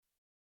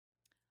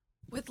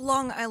With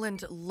Long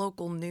Island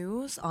local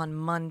news on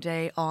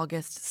Monday,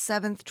 August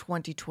 7th,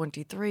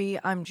 2023,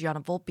 I'm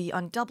Gianna Volpe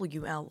on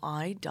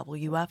WLIWFM.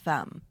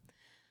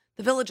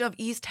 The village of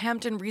East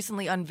Hampton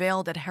recently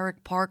unveiled at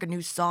Herrick Park a new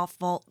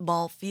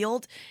softball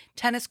field,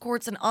 tennis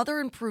courts, and other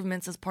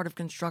improvements as part of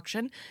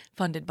construction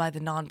funded by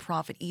the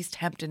nonprofit East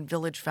Hampton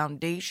Village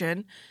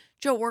Foundation.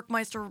 Joe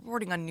Workmeister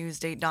reporting on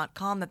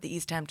Newsday.com that the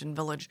East Hampton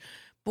Village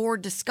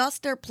Board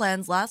discussed their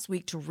plans last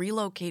week to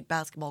relocate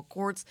basketball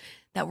courts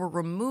that were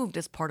removed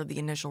as part of the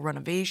initial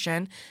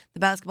renovation. The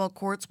basketball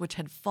courts, which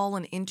had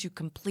fallen into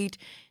complete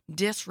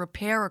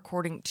disrepair,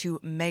 according to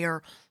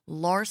Mayor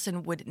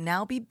Larson, would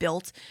now be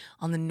built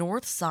on the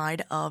north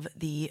side of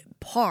the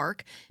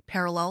park,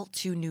 parallel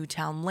to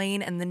Newtown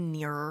Lane and the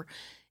nearer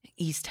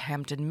East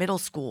Hampton Middle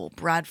School.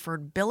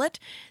 Bradford Billett,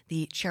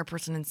 the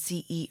chairperson and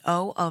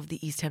CEO of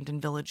the East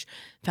Hampton Village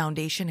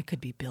Foundation, it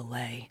could be Bill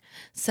A,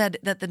 said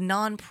that the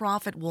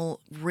nonprofit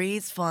will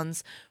raise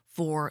funds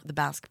for the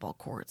basketball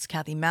courts.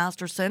 Kathy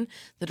Masterson,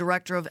 the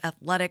director of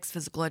athletics,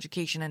 physical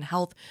education, and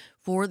health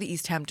for the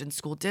East Hampton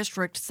School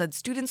District, said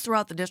students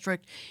throughout the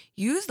district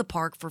use the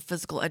park for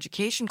physical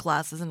education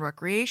classes and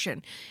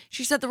recreation.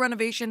 She said the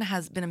renovation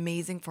has been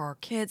amazing for our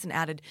kids and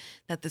added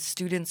that the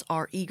students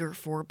are eager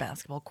for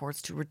basketball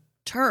courts to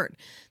return.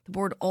 The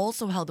board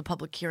also held a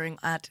public hearing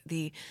at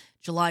the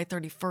July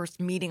 31st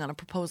meeting on a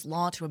proposed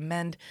law to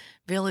amend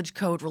Village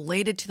Code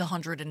related to the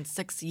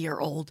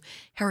 106-year-old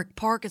Herrick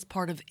Park as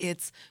part of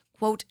its,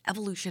 quote,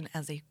 evolution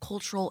as a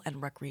cultural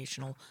and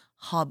recreational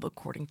hub,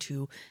 according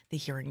to the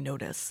hearing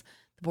notice.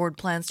 The board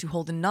plans to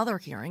hold another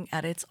hearing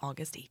at its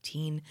August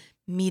 18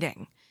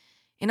 meeting.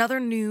 In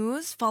other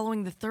news,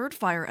 following the third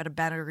fire at a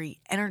battery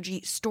energy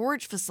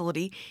storage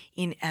facility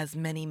in as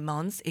many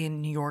months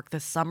in New York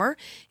this summer,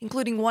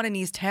 including one in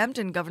East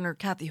Hampton, Governor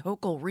Kathy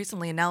Hochul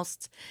recently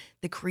announced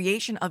the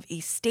creation of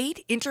a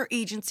state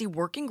interagency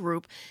working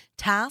group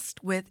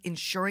tasked with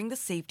ensuring the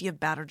safety of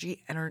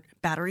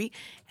battery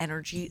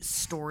energy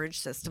storage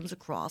systems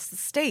across the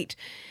state.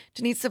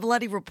 Denise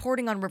Civiletti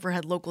reporting on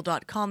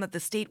riverheadlocal.com that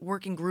the state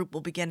working group will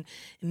begin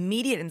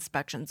immediate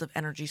inspections of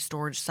energy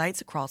storage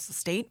sites across the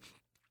state.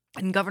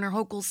 And Governor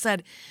Hochul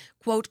said,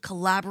 quote,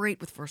 collaborate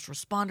with first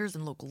responders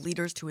and local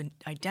leaders to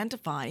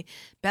identify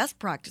best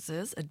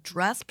practices,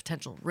 address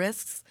potential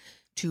risks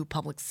to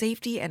public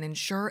safety, and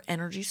ensure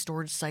energy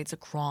storage sites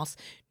across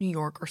New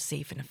York are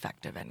safe and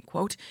effective, end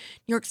quote.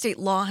 New York state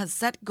law has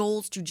set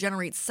goals to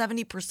generate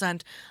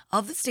 70%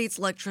 of the state's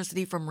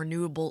electricity from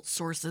renewable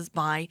sources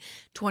by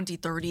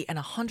 2030 and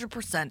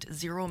 100%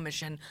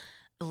 zero-emission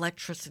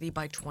electricity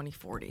by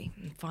 2040.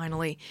 And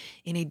finally,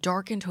 in a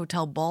darkened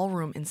hotel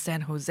ballroom in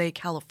San Jose,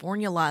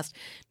 California last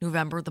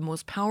November, the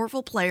most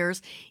powerful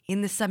players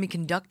in the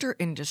semiconductor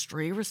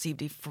industry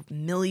received a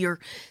familiar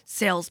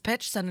sales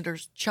pitch. Senator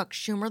Chuck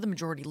Schumer, the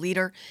majority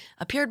leader,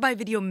 appeared by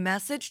video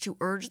message to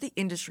urge the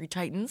industry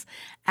titans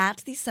at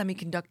the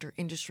Semiconductor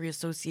Industry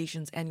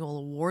Association's annual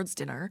awards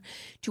dinner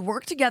to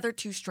work together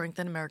to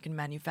strengthen American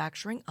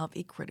manufacturing of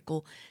a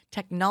critical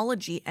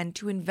technology and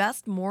to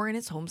invest more in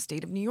his home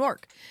state of New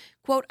York.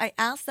 Quote, I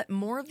ask that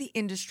more of the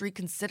industry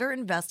consider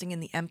investing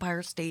in the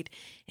Empire State,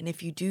 and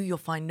if you do, you'll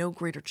find no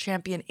greater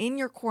champion in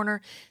your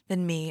corner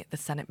than me, the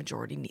Senate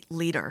Majority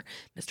Leader,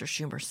 Mr.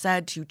 Schumer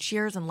said, to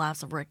cheers and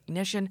laughs of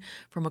recognition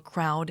from a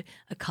crowd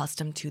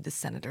accustomed to the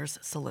senator's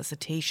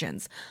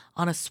solicitations.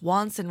 Anna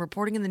Swanson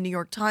reporting in the New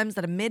York Times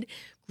that amid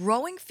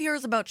growing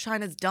fears about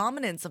China's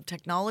dominance of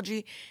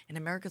technology and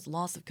America's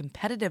loss of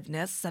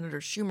competitiveness, Senator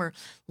Schumer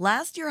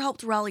last year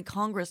helped rally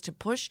Congress to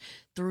push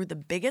through the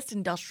biggest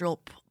industrial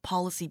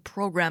policy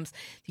programs the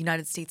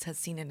United States has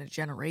seen in a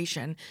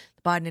generation.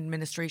 The Biden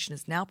administration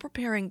is now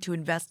preparing to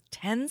invest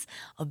tens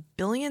of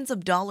billions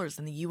of dollars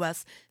in the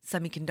U.S.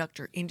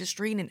 semiconductor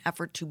industry in an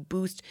effort to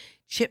boost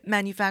chip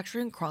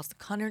manufacturing across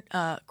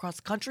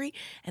the country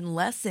and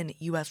lessen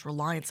U.S.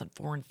 reliance on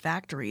foreign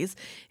factories.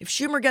 If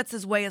Schumer gets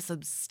his way, a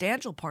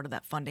substantial part of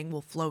that funding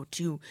will flow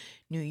to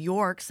New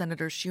York.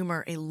 Senator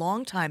Schumer, a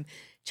longtime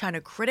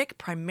China critic,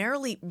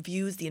 primarily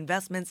views the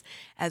investments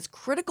as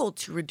critical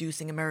to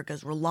reducing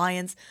America's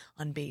reliance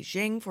on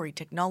Beijing for a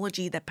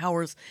technology that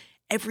powers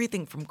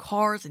everything from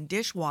cars and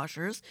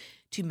dishwashers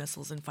to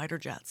missiles and fighter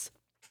jets.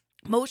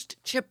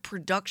 Most chip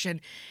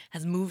production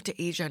has moved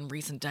to Asia in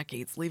recent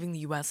decades, leaving the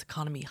U.S.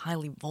 economy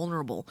highly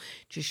vulnerable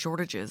to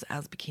shortages,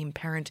 as became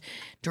apparent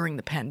during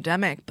the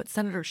pandemic. But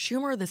Senator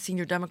Schumer, the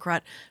senior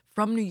Democrat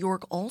from New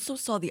York, also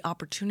saw the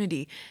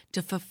opportunity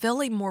to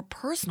fulfill a more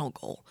personal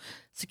goal,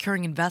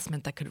 securing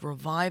investment that could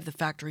revive the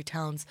factory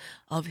towns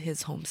of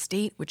his home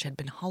state, which had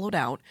been hollowed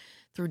out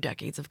through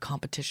decades of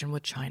competition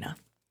with China.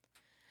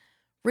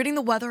 Reading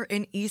the weather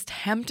in East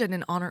Hampton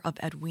in honor of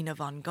Edwina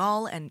Von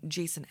Gaal and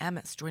Jason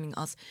Emmis joining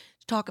us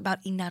to talk about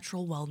a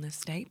natural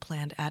wellness day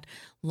planned at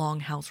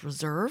Longhouse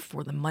Reserve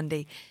for the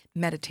Monday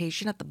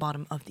meditation at the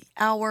bottom of the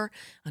hour,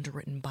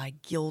 underwritten by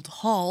Guild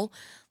Hall.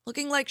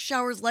 Looking like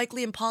showers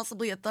likely and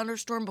possibly a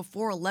thunderstorm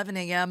before 11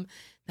 a.m.,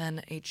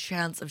 Then a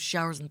chance of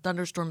showers and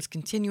thunderstorms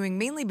continuing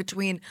mainly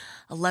between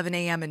 11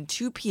 a.m. and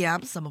 2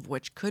 p.m., some of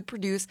which could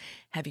produce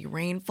heavy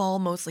rainfall,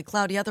 mostly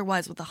cloudy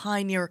otherwise with a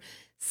high near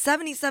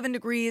 77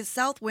 degrees,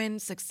 south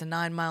wind 6 to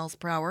 9 miles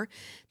per hour.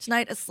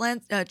 Tonight, a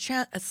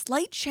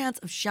slight chance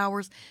of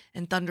showers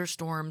and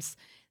thunderstorms,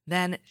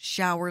 then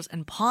showers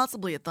and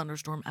possibly a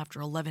thunderstorm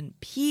after 11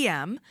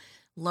 p.m.,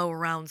 low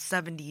around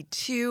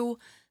 72.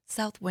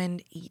 South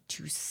wind 8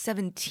 to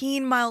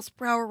 17 miles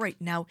per hour. Right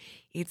now,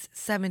 it's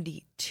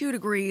 72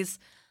 degrees.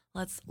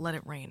 Let's let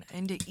it rain.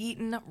 Into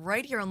Eaton,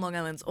 right here on Long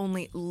Island's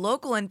only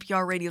local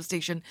NPR radio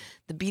station,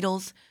 The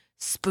Beatles,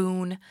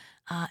 Spoon.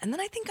 And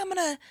then I think I'm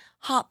going to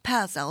hop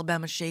past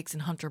Alabama Shakes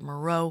and Hunter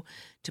Moreau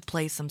to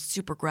play some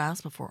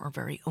Supergrass before our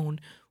very own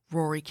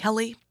Rory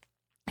Kelly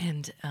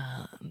and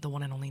the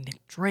one and only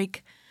Nick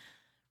Drake.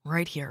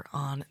 Right here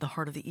on the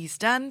Heart of the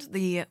East End,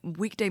 the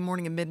weekday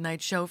morning and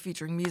midnight show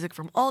featuring music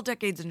from all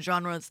decades and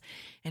genres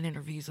and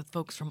interviews with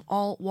folks from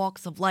all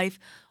walks of life,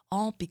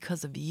 all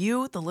because of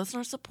you, the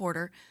listener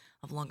supporter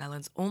of Long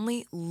Island's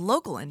only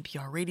local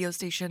NPR radio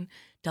station,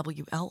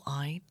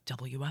 WLIWFM.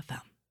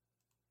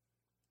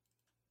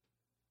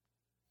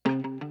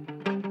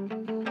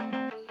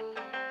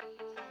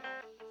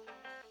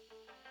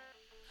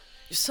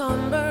 Your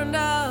sun burned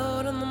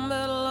out in the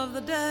middle of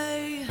the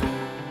day,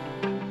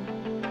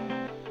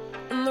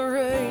 and the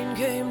rain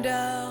came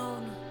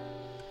down.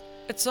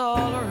 It's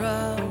all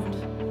around.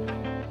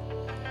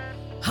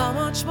 How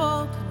much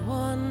more can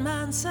one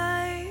man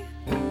say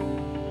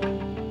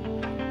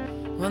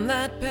when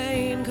that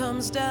pain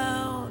comes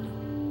down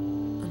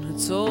and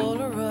it's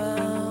all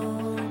around?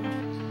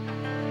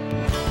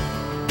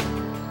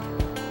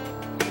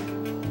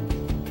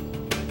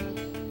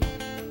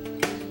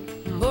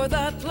 Board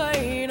that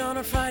plane on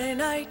a Friday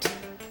night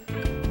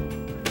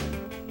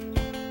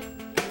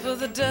for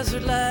the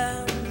desert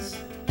lands,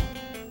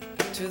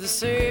 to the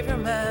savior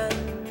man.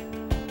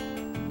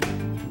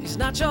 He's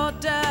not your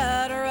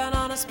dad or an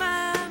honest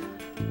man,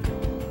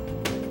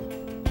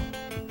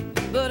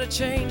 but a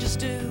change is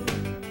due.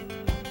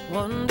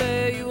 One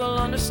day you will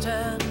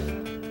understand.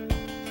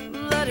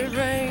 Let it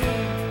rain,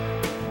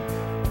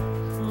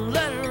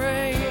 let it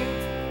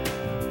rain,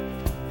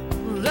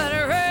 let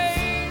it rain.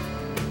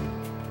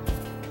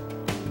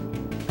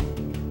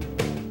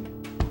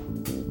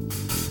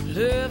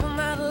 Living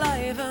that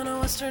life in a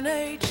western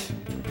age,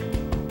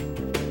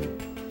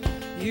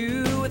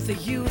 you with a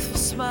youthful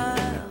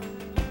smile,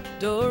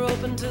 door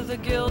open to the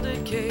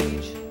gilded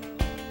cage.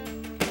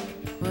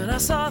 When I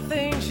saw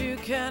things you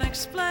can't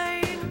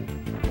explain,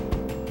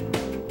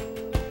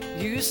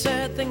 you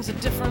said things are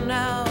different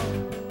now.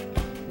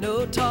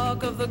 No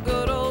talk of the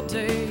good old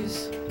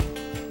days.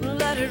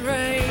 Let it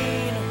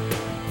rain,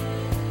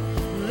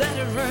 let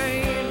it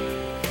rain.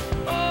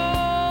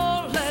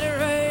 Oh, let it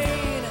rain.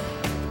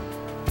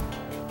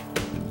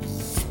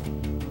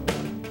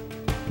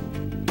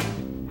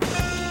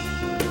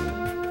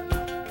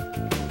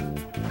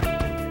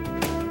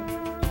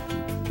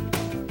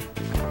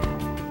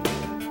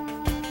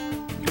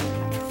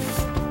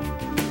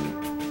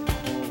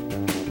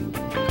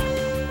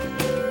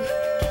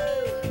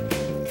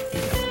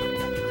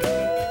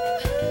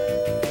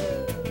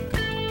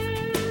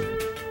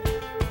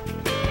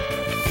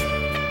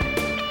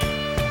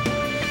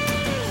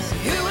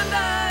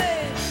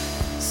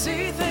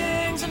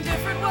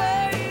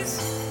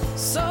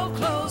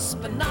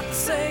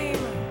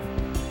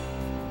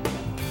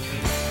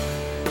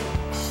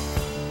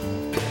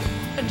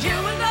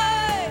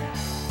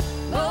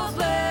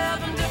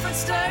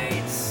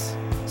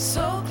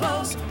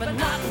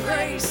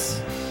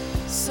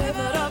 Save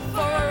it up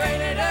for a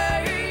rainy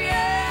day,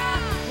 yeah.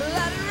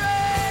 Let it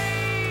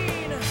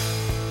rain,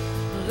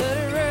 let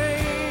it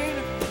rain,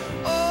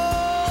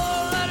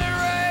 oh, let it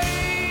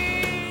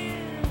rain.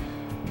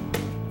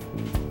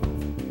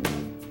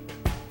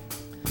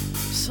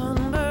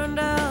 Sun burned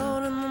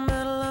out in the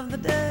middle of the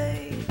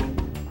day,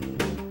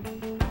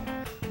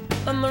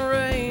 and the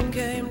rain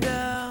came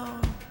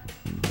down.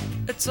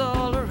 It's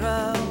all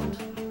around.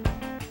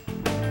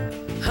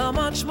 How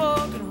much more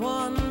can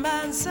one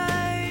man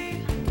say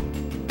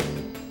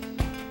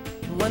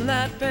when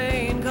that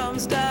pain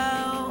comes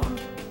down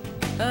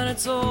and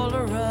it's all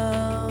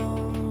around?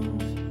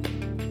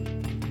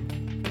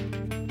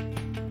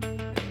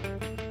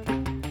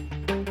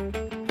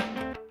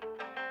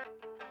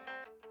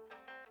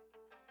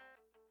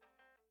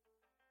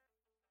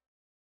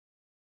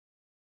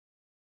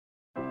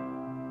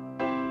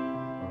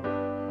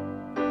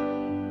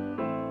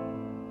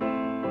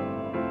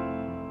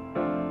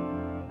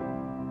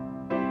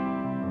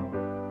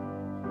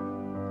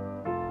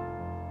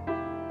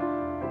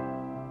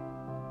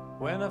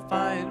 When I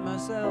find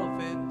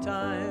myself in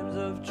times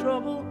of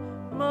trouble,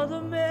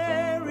 Mother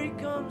Mary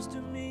comes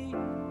to me,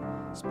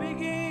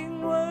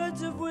 speaking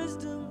words of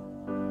wisdom,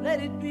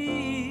 let it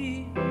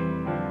be.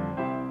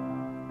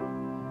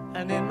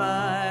 And in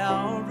my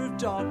hour of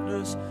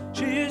darkness,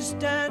 she is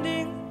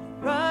standing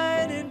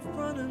right in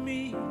front of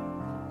me,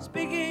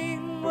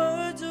 speaking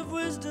words of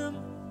wisdom,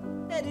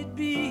 let it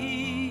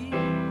be,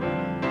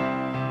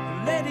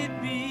 let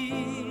it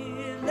be.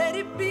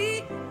 it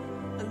be,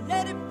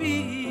 let it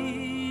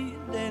be,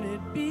 let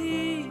it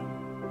be.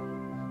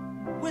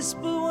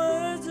 Whisper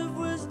words of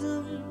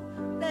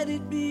wisdom, let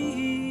it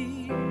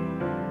be.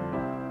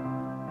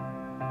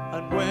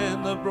 And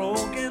when the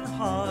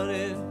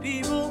broken-hearted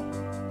people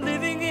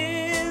living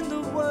in the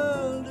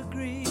world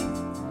agree,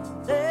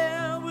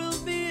 there will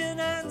be an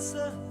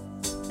answer,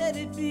 let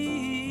it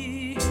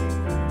be.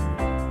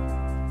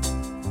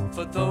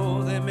 For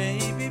though they may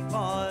be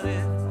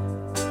parted,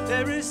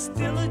 there is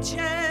still a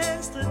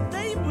chance that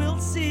they will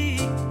see.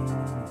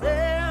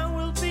 There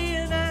will be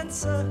an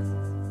answer,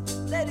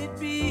 let it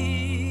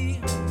be.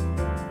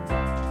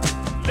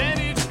 Let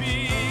it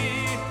be,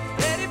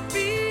 let it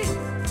be,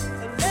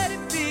 let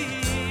it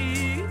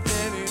be,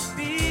 let it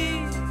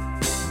be.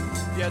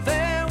 Yeah,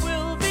 there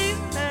will be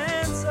an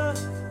answer,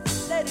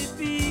 let it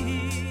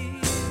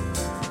be.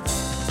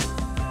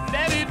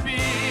 Let it be,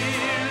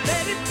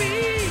 let it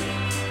be,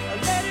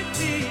 let it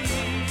be,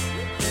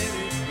 let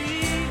it be.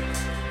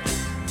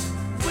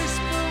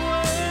 Whisper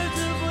words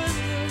of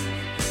wisdom,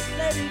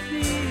 let it be.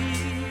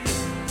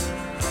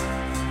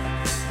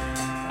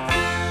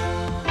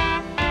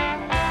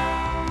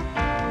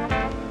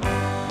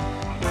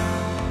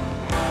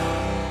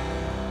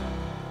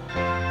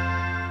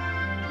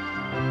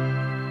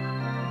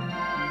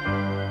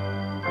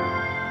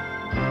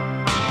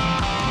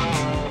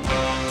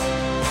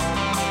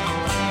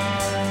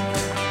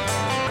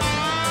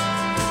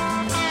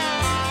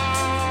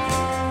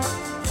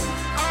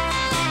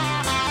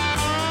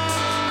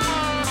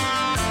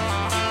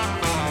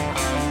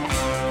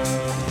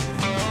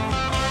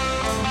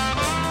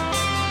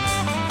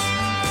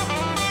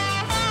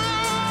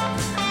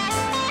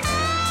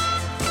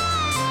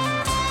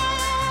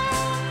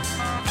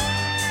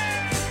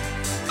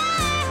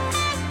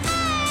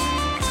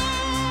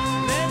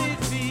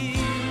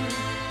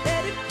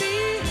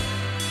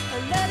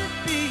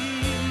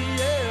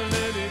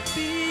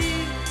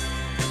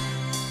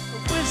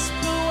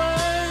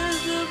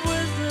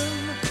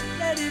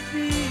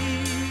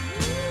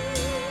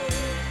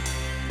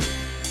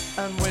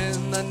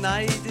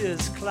 Night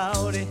is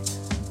cloudy,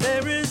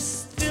 there is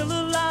still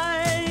a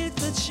light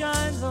that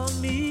shines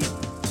on me.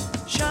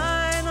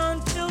 Shine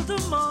until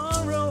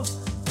tomorrow,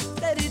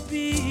 let it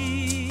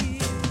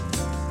be.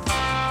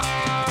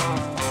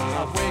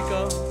 I wake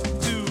up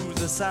to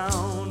the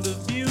sound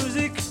of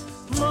music.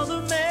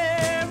 Mother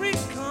Mary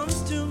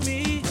comes to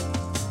me,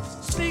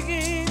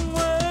 speaking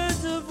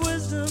words of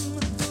wisdom,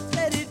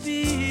 let it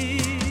be.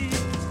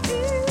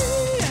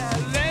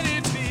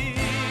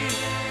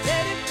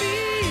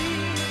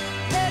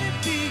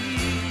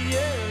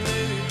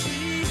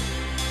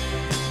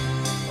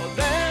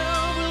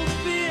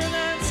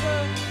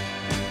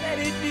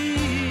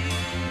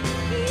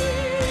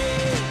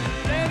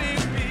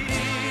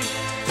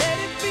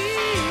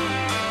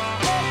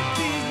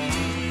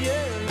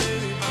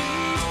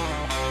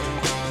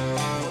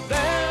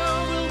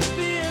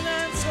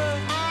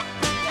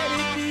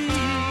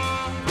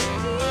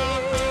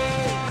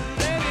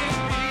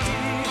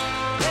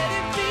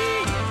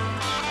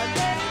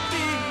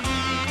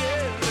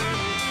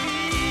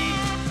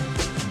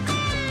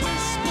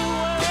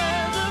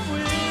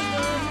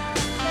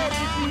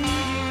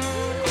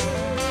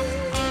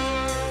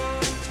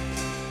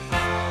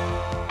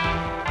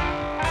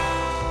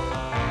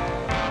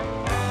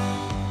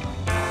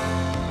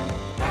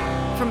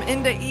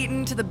 Inda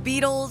Eaton to the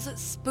Beatles,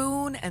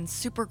 Spoon, and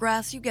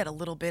Supergrass. You get a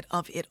little bit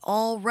of it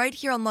all right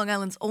here on Long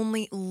Island's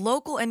only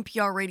local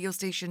NPR radio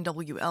station,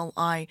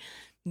 WLI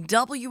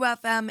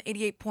WFM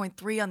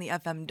 88.3 on the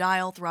FM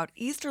dial throughout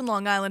eastern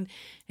Long Island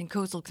and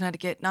coastal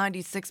Connecticut,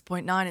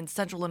 96.9 in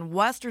central and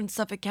western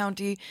Suffolk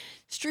County,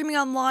 streaming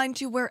online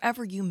to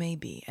wherever you may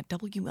be at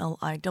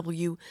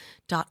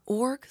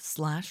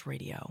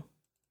WLIW.org/radio.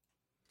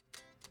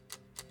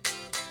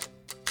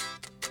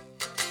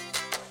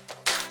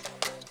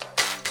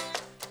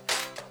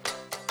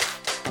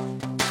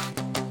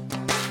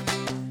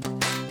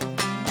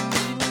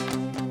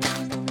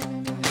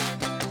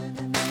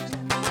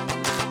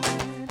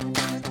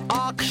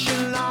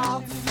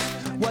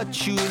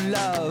 What you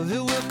love,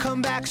 it will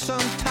come back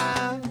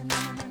sometime.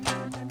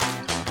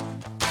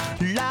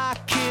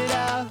 Lock it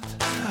up,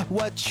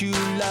 what you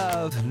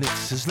love, and it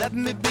says let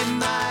me be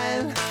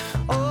mine.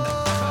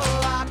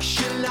 Oh,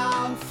 auction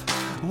off,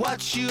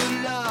 what you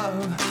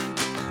love,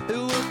 it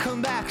will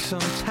come back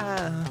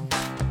sometime.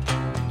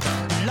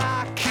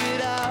 Lock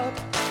it up,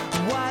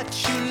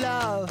 what you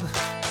love,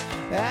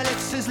 and it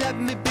says let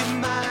me be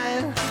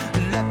mine,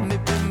 let me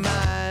be mine.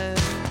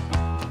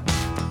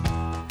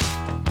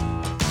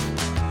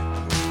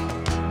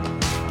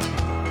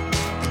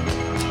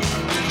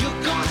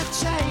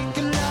 Take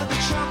another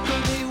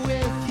chocolate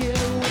with you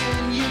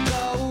when you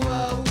go.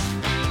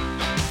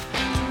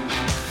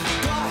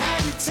 Go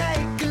ahead and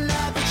take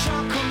another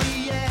chocolate,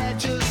 yeah,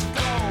 just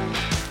go.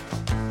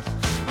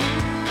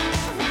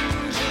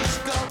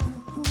 Just go.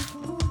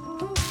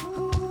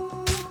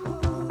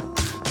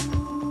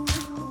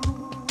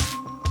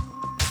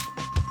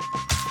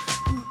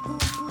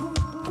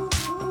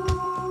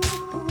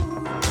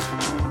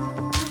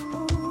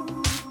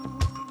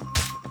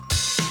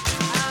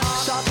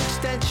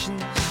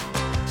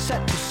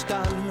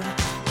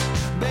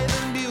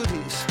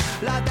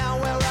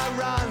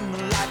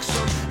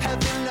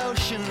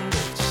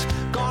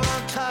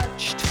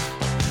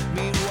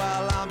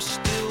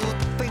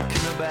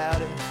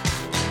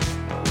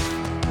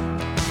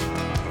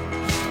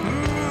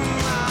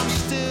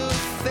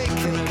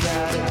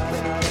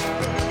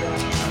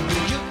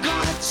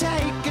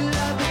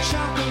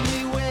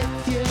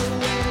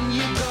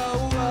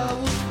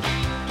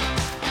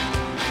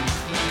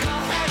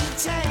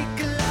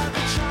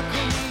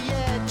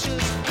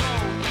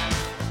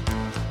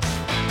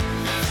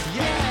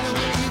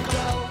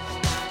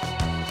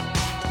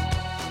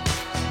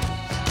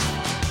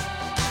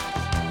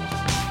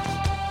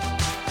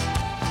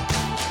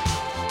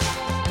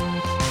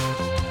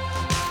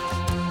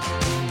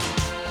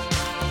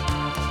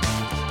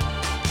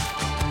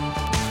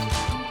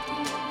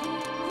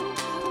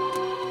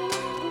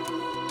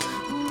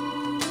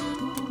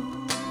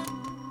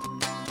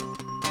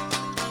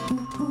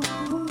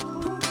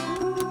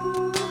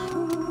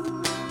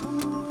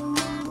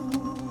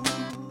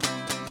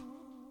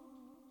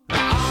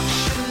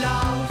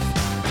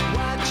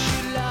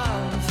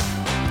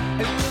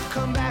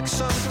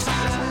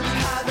 sometimes.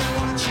 How they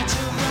want you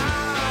to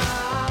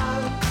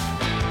run,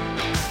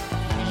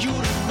 you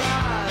to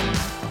run.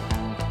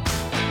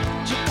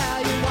 Just how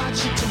you want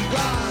you to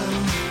run.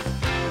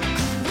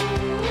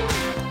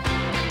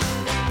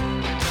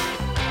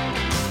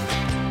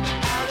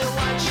 How they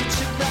want you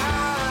to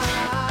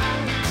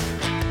run,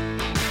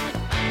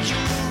 you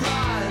to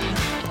run.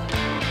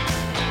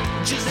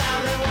 Just how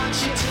they want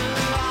you to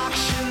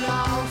auction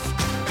off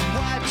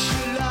what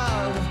you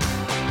love,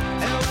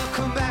 and we'll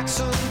come back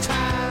sometime.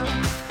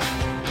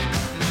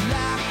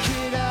 Lock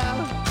it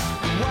up,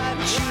 what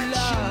you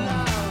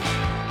love,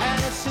 and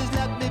it says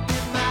let me be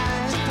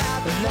mine,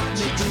 let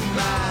me be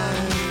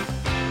mine.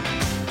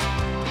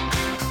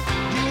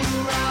 You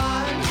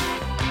run,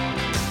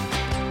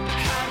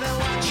 how they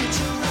want you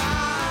to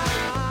run.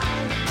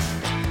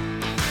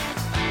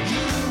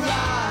 You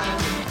run,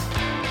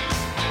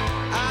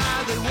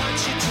 they want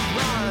you to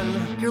run.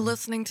 You're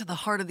listening to the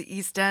Heart of the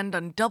East End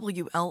on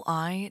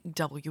WLI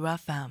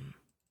WFM.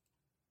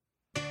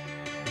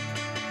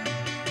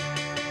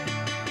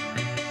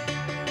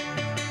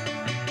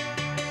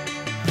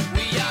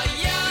 We are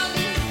young,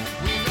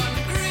 we run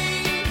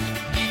green,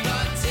 keep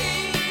our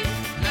teeth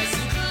nice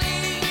and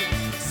clean.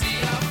 See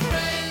our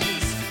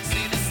friends,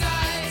 see the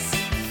sights,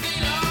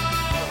 feel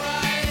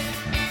alright.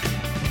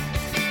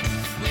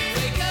 We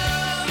wake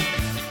up,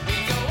 we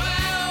go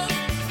out,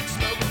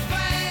 smoke a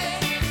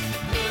fag,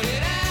 put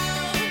it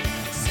out.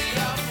 See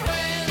our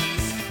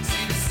friends,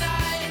 see the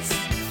sights,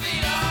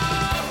 feel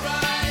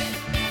alright.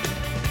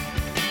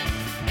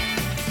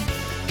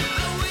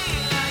 Are we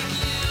like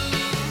you?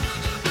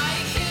 I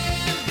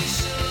can't be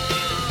sure.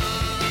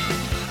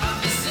 I've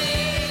been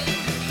seen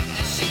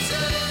as she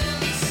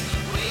turns.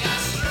 We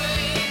are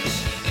strange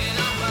in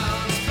our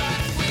worlds,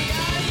 but we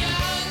are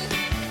young.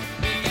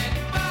 We get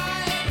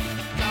by,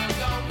 can't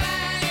go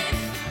mad.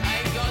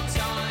 Ain't got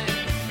time,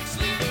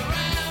 sleep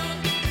around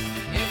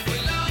if we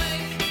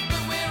like,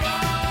 but we're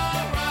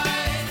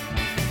alright.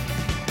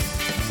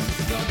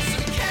 Got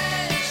some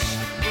cash,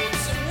 bought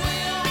some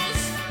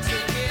wheels,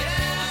 took it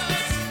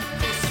out,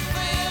 caught some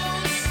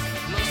feels,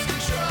 lost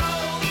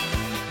control,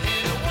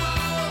 hit a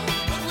wall,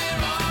 but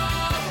we're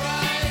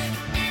alright.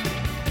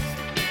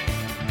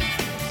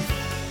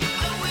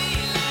 Are we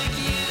like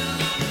you?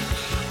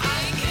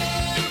 I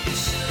can't be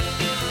sure.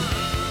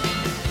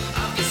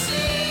 I've been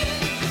seen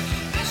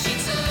as she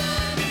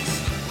turns.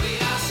 We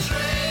are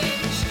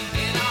strange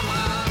in our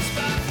hearts,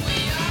 but we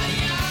are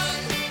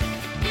young.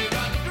 We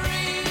run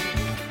green,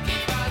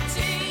 keep our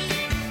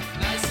teeth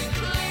nice and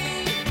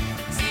clean.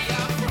 See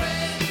our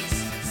friends,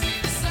 see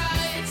the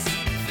sights,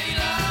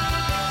 feel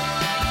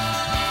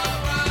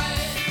alright.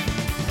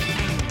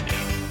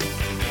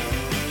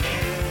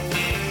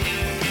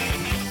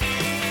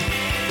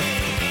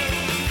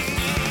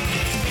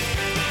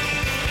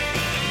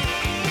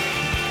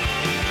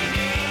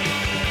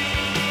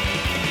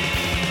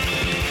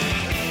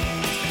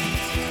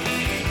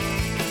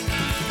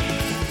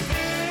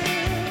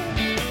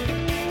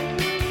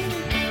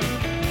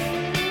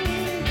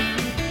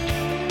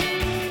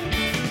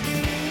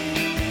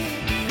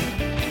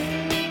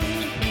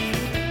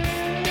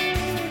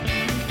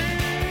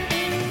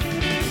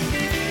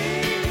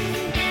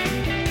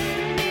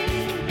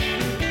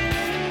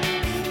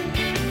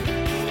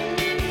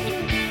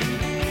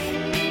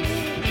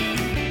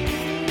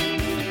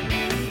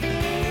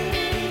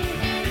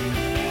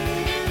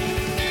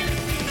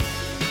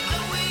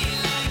 Are we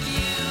like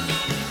you?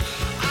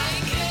 I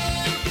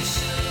can't be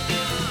sure.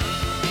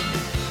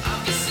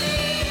 I've been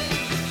seen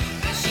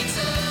as she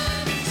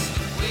turns.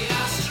 We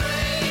are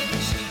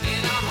strange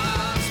in our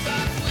hearts,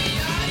 but we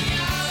are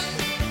young.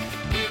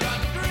 We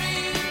run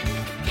green,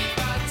 keep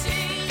our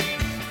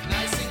teeth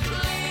nice and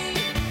clean.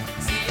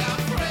 See our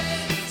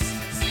friends,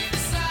 see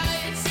the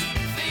sights,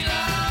 feel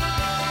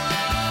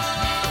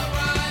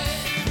alright.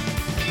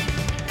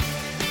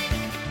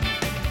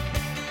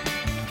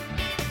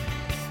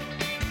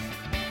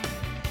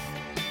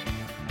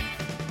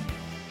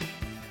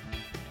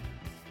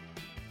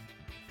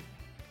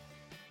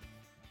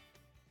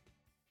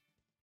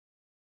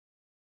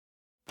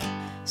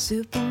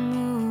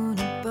 Supermoon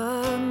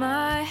above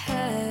my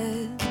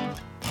head.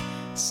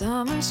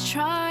 Summer's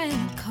trying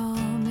to call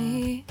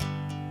me,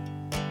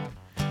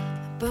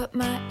 but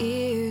my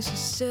ears are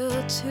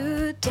still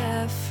too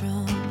deaf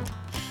from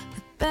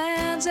the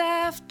bands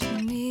after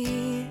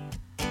me.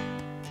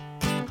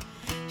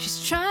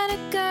 She's trying to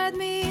guide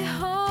me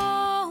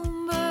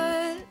home,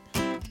 but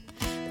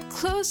the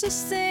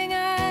closest thing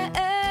I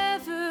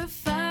ever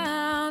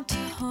found to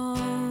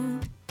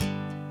home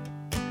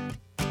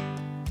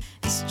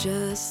is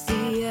just the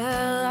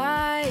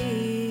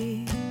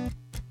LIE.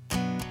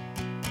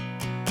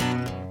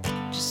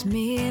 Just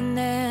me and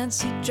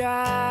Nancy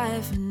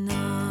driving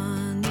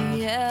on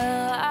the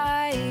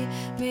LIE,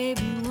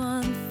 maybe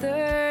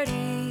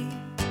 1:30.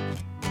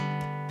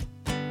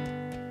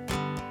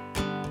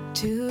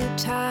 Too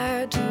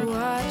tired to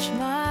watch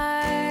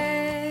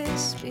my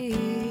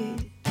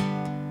speed.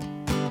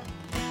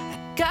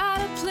 I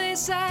got a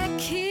place I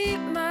keep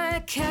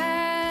my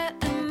cat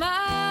and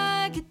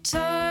my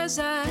guitars.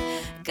 I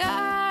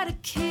got a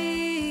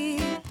key.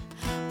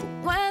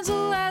 But when's the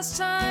last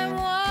time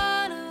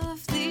one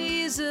of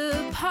these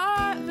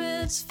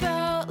apartments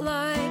felt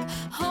like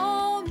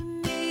home to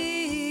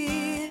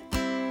me?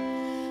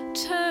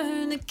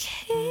 Turn the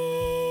key,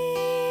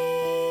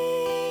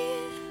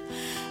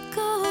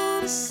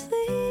 go to sleep.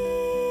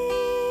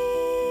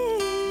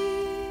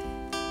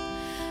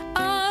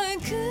 I'm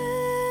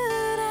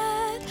good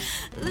at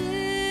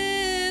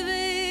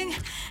living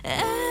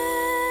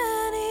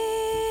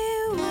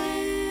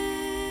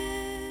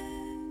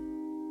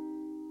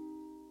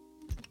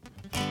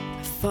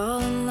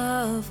fall in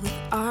love with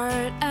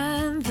art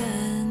and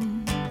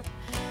then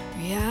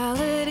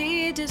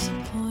reality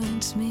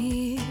disappoints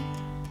me.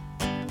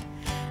 And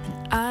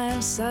I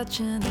am such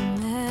an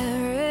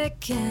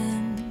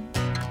American.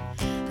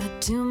 I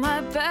do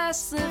my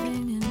best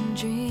living in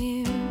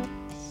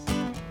dreams.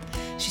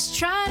 She's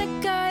trying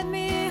to guide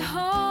me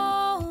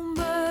home,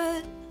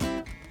 but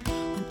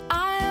when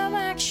I am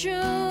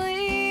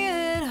actually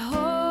at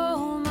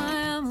home, I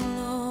am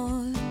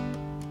alone.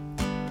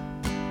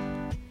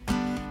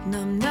 And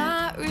I'm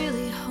not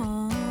really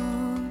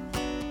home.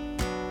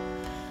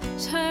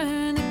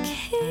 Turn the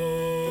key,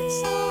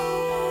 it's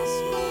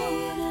almost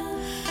morning.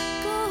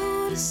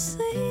 Go to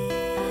sleep.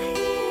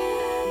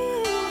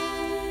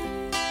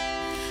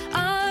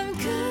 I'm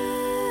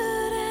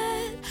good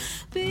at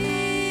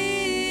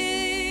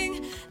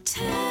being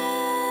temporary.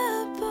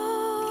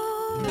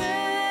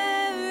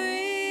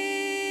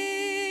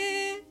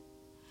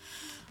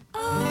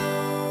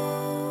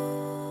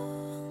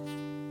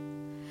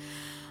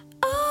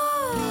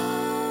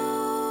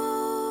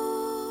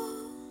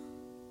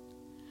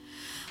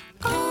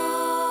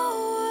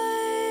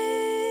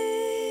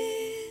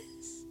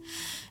 Always,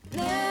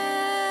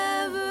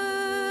 never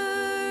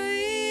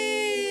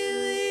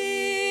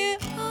really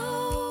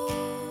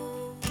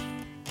home.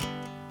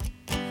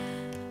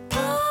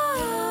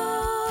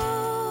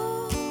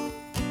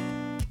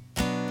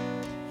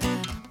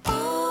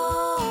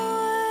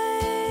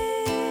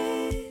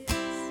 Always,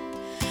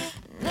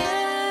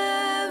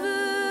 never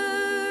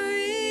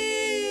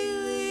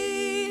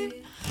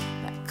really.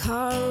 My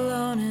car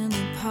alone in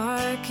the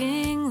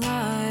parking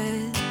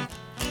lot.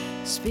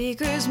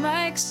 Speakers,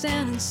 mic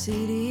stand, and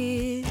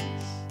CDs.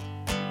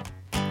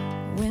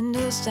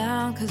 Windows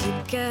down 'cause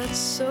it gets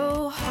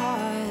so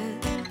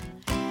hot.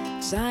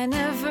 'Cause I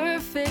never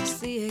fix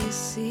the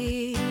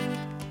AC.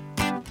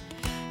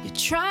 You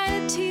try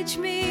to teach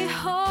me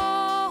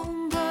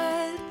home,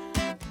 but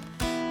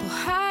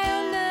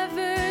Ohio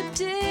never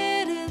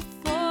did it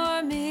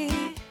for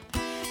me.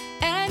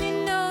 And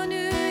you know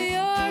New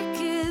York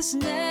is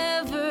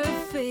never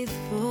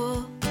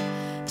faithful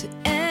to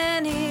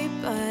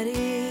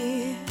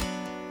anybody.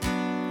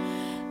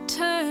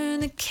 Turn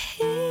the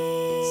key,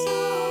 it's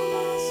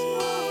almost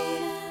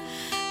morning.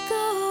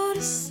 Go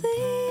to sleep.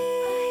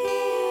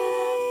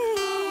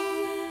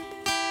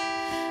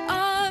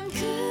 I'm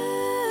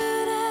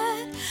good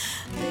at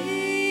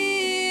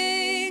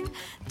being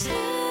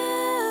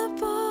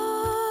temporary.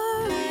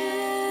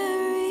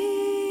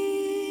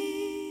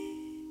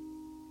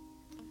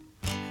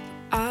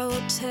 I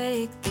will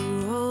take the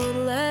road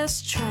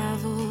less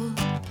traveled,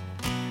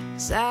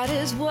 'cause that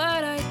is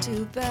what I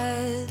do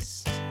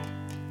best.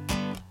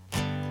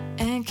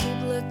 And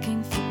keep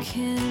looking for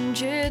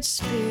kindred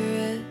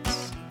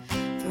spirits,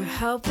 for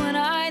help when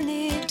I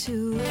need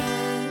to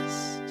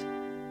rest.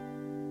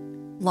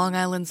 Long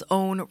Island's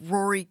own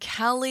Rory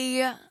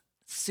Kelly,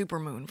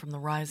 Supermoon from the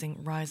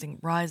Rising, Rising,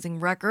 Rising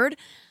record,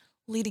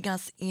 leading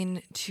us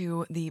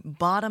into the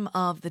bottom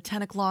of the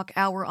 10 o'clock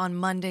hour on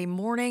Monday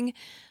morning,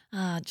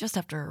 just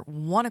after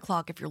 1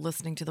 o'clock if you're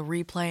listening to the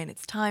replay. And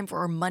it's time for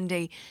our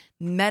Monday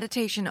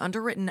meditation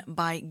underwritten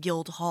by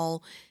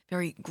Guildhall.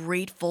 Very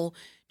grateful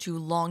to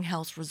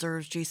Longhouse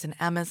Reserve's Jason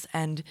Emmis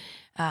and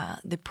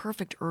the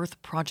Perfect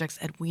Earth Project's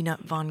Edwina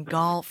Von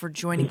Gaal for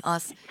joining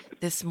us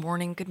this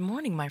morning. Good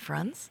morning, my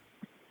friends.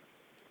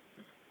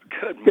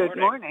 Good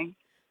morning.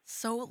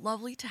 So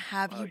lovely to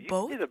have you You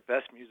both. play the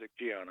best music,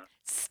 Gianna.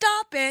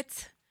 Stop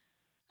it.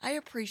 I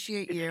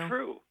appreciate It's you.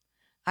 true.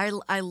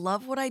 I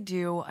love what I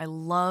do. I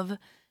love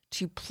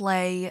to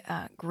play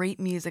great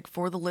music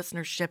for the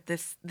listenership.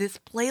 This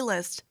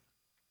playlist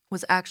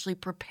was actually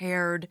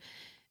prepared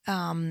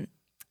on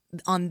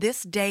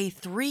this day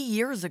 3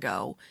 years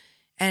ago.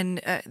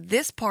 And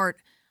this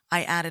part,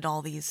 I added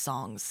all these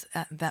songs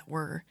that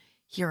we're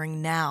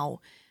hearing now.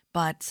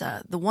 But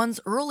the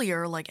ones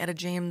earlier, like Etta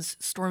James'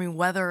 Stormy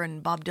Weather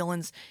and Bob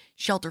Dylan's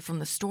Shelter from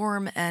the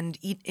Storm and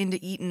Into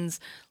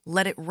Eaton's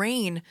Let It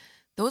Rain,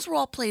 those were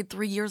all played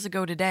 3 years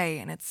ago today,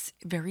 and it's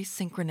very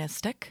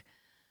synchronistic.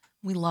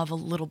 We love a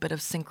little bit of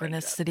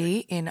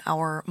synchronicity in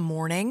our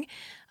morning.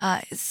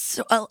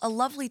 So a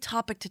lovely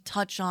topic to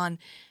touch on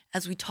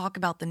as we talk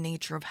about the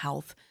nature of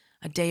health,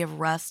 a day of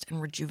rest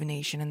and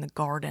rejuvenation in the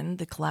garden,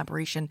 the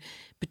collaboration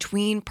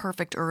between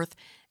Perfect Earth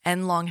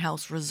and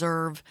Longhouse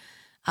Reserve,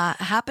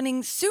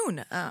 happening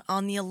soon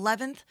on the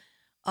 11th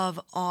of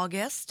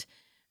August,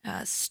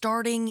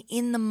 starting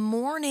in the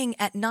morning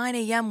at 9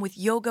 a.m. with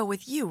Yoga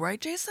with You, right,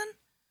 Jason?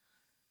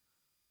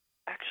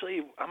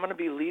 I'm going to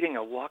be leading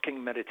a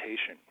walking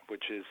meditation,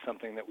 which is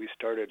something that we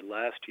started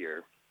last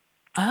year.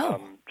 Oh.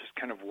 Just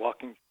kind of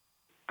walking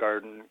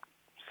garden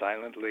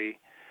silently.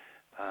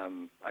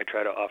 I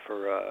try to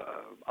offer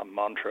a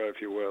mantra,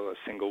 if you will, a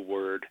single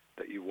word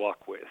that you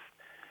walk with.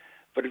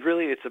 But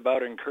it's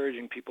about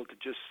encouraging people to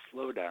just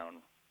slow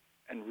down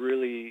and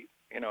really,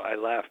 I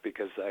laugh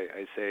because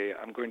I say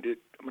I'm going to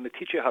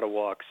teach you how to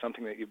walk,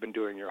 something that you've been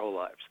doing your whole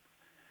lives,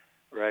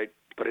 right?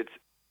 But it's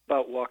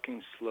about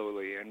walking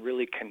slowly and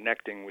really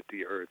connecting with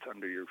the earth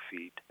under your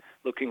feet,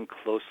 looking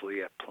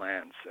closely at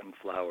plants and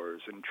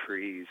flowers and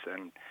trees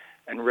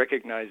and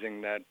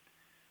recognizing that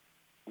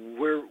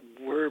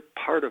we're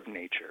part of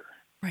nature.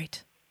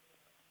 Right.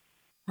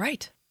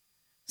 Right.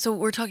 So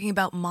we're talking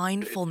about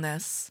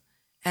mindfulness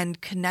and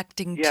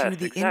connecting to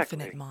the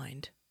infinite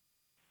mind.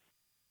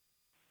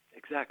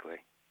 Exactly.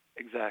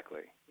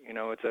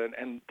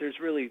 And there's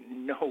really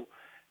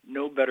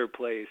no better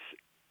place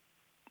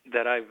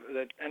that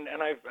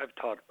I've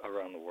taught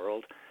around the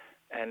world,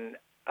 and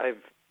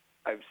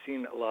I've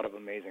seen a lot of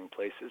amazing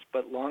places,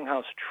 but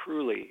Longhouse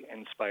truly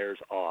inspires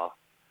awe.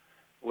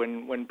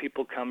 When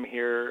people come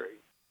here,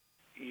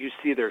 you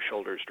see their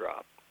shoulders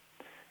drop.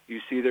 You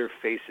see their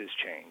faces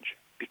change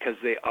because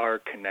they are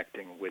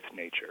connecting with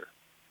nature,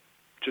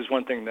 which is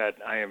one thing that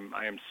I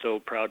am so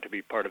proud to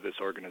be part of this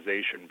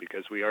organization,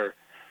 because we are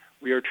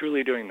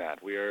truly doing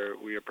that. We are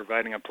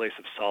providing a place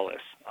of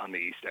solace on the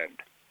East End.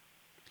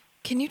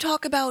 Can you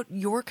talk about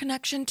your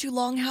connection to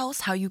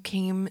Longhouse, how you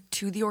came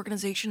to the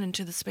organization and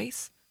to the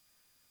space?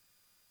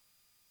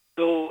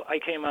 So I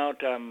came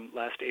out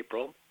last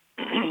April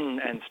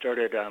and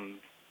started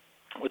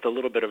with a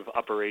little bit of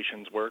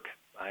operations work.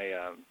 I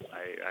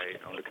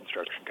owned a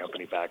construction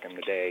company back in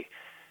the day,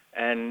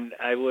 and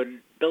I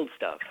would build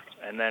stuff.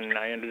 And then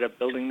I ended up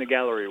building the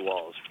gallery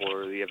walls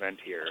for the event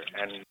here.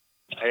 And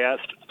I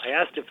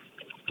asked if,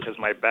 because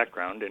my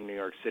background in New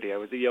York City, I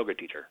was a yoga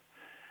teacher.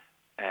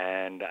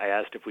 And I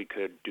asked if we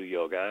could do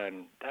yoga,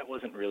 and that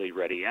wasn't really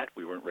ready yet.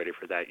 We weren't ready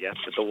for that yet.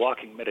 But the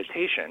walking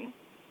meditation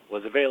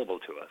was available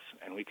to us,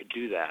 and we could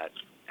do that.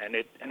 And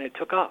it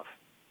took off.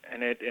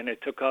 And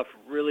it took off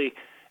really.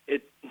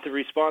 The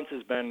response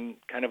has been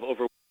kind of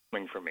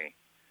overwhelming for me,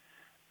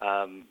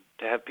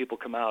 to have people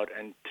come out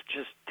and to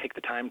just take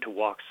the time to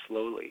walk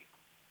slowly,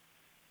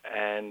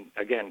 and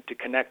again to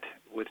connect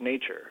with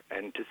nature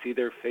and to see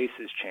their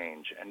faces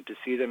change and to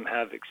see them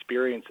have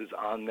experiences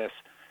on this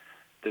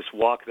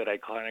walk that I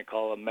kind of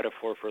call a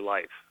metaphor for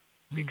life,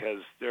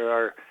 because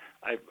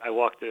I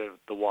walk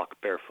the walk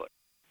barefoot,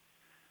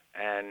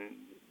 and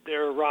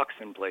there are rocks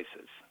in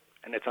places,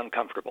 and it's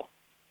uncomfortable,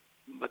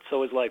 but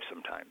so is life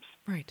sometimes.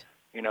 Right.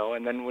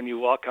 And then when you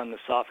walk on the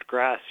soft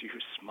grass, you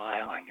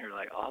smile and you're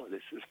like, oh,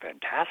 this is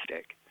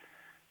fantastic.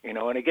 And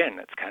again,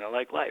 it's kind of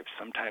like life.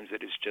 Sometimes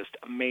it is just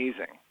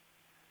amazing.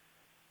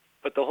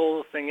 But the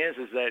whole thing is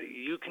that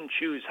you can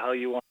choose how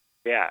you want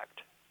to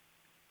react,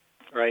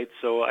 right?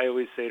 So I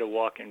always say to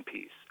walk in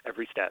peace.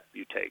 Every step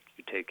you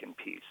take in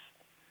peace.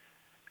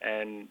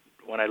 And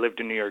when I lived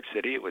in New York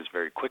City, it was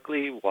very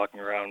quickly walking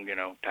around,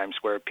 Times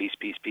Square, peace,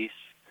 peace, peace.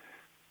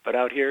 But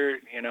out here,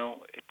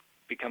 it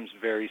becomes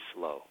very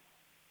slow.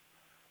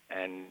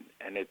 And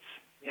it's,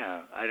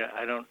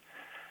 I don't,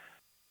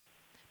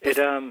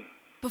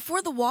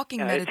 Before the walking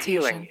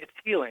meditation. It's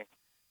healing.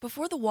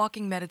 Before the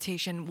walking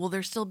meditation, will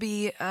there still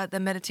be the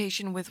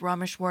meditation with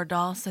Rameshwar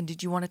Das? And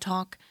did you want to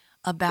talk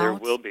about? There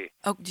will be.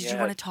 Oh, did you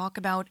want to talk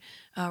about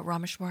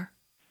Rameshwar?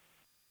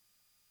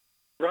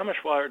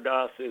 Rameshwar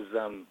Das is,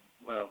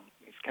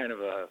 he's kind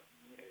of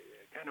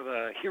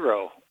a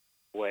hero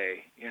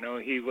way.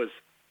 He was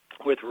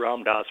with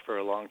Ram Dass for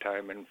a long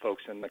time, and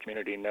folks in the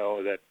community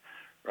know that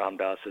Ram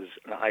Dass is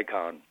an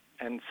icon,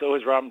 and so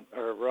is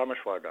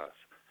Rameshwar Das.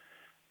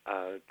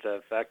 The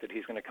fact that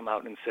he's going to come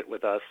out and sit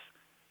with us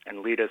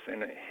and lead us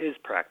in his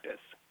practice,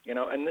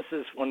 and this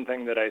is one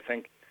thing that I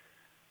think,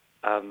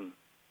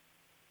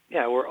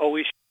 we're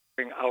always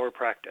sharing our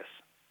practice,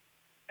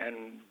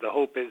 and the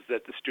hope is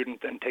that the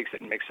student then takes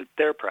it and makes it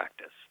their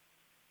practice.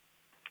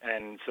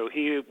 And so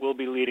he will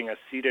be leading a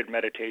seated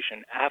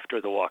meditation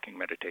after the walking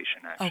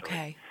meditation, actually.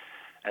 Okay.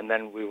 And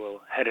then we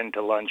will head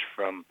into lunch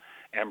from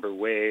Amber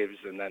Waves,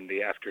 and then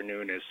the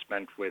afternoon is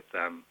spent with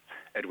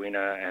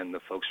Edwina and the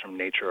folks from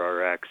Nature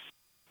RX.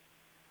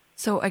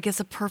 So I guess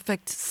a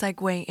perfect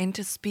segue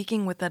into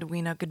speaking with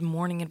Edwina. Good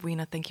morning,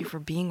 Edwina. Thank you for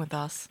being with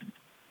us.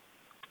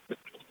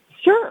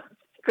 Sure.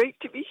 Great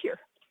to be here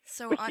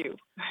So with you.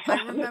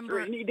 I remember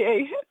on this rainy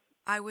day.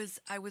 I was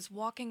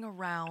walking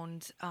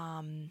around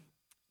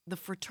the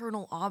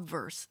fraternal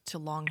obverse to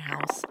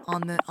Longhouse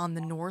on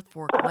the North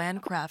Fork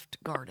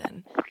Landcraft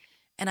Garden,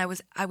 and I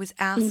was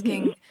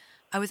asking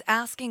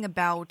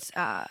about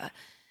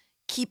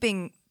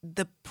keeping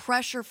the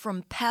pressure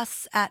from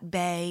pests at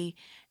bay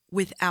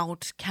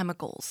without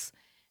chemicals.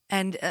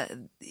 And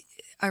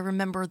I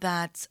remember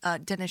that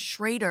Dennis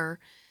Schrader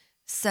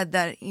said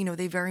that,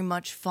 they very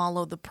much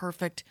follow the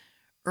Perfect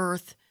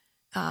Earth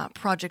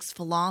Project's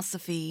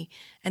philosophy,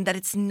 and that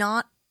it's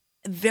not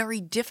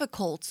very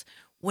difficult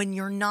when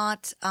you're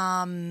not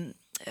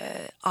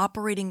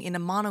operating in a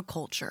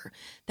monoculture,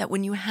 that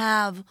when you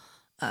have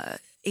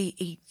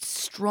a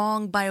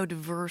strong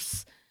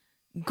biodiverse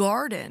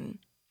garden,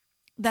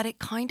 that it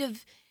kind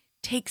of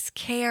takes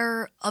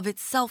care of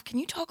itself. Can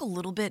you talk a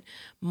little bit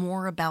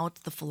more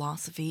about the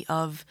philosophy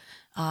of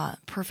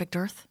Perfect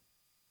Earth?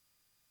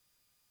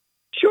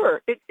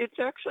 Sure. It's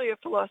actually a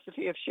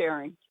philosophy of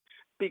sharing,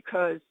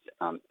 because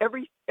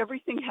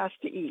everything has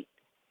to eat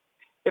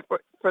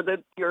for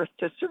the earth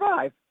to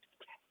survive.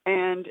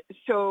 And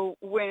so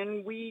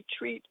when we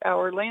treat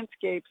our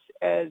landscapes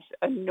as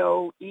a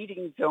no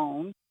eating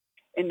zone,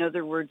 in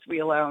other words, we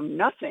allow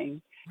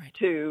nothing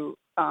to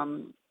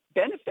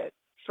benefit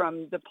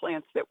from the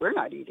plants that we're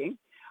not eating,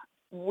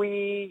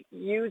 we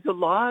use a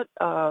lot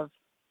of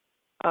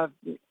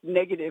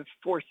negative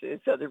forces,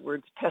 in other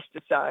words,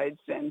 pesticides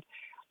and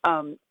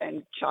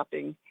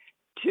chopping,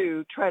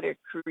 to try to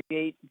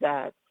create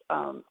that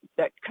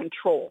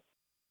control.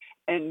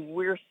 And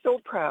we're so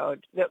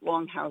proud that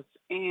Longhouse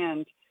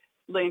and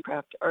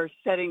Landcraft are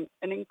setting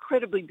an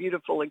incredibly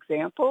beautiful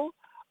example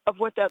of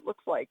what that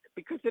looks like,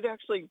 because it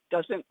actually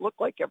doesn't look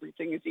like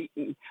everything is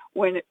eaten.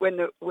 When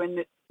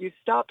you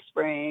stop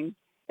spraying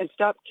and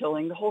stop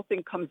killing, the whole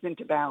thing comes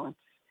into balance.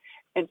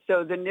 And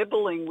so the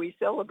nibbling, we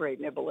celebrate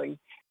nibbling.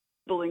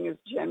 Nibbling is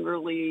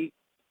generally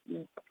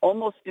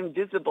almost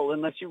invisible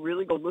unless you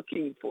really go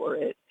looking for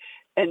it.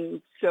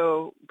 And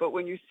so, but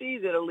when you see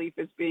that a leaf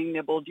is being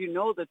nibbled, you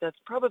know that that's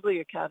probably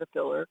a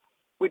caterpillar,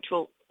 which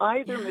will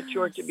either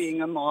mature to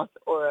being a moth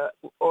or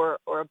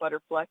a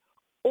butterfly,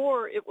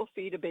 or it will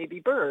feed a baby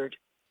bird.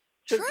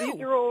 So these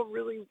are all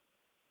really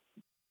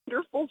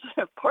wonderful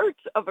parts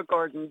of a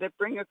garden that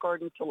bring a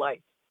garden to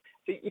life.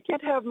 So you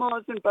can't have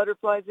moths and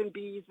butterflies and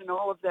bees and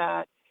all of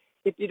that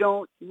if you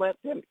don't let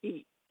them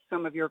eat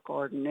some of your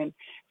garden. And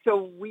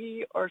so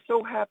we are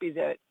so happy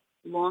that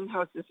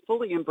Longhouse has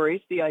fully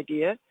embraced the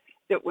idea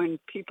that when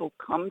people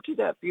come to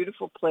that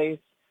beautiful place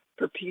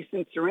for peace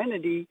and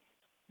serenity,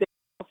 they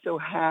also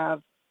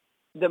have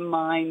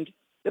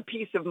the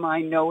peace of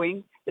mind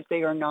knowing that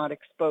they are not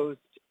exposed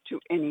to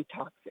any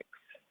toxics.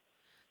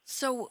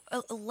 So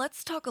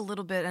let's talk a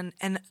little bit,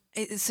 and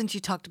since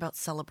you talked about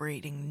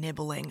celebrating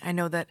nibbling, I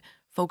know that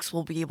folks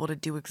will be able to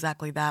do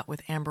exactly that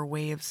with Amber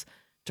Waves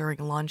during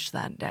lunch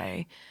that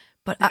day.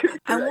 But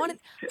I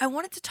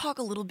wanted to talk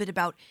a little bit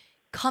about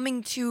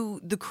coming to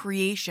the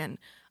creation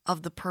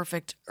of the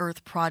Perfect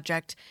Earth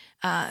Project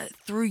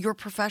through your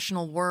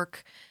professional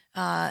work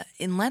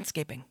in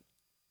landscaping.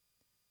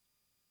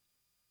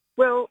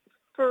 Well,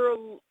 for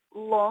a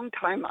long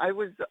time, I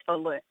was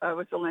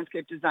a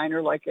landscape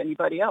designer like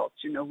anybody else.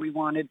 You know, we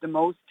wanted the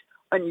most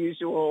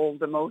unusual,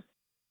 the most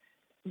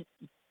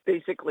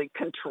basically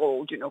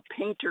controlled,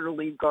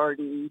 painterly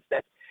gardens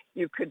that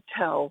you could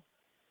tell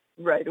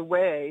right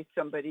away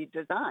somebody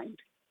designed.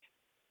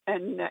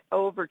 And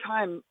over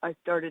time, I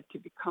started to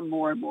become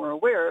more and more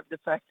aware of the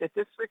fact that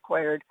this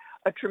required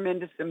a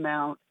tremendous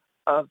amount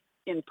of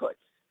inputs.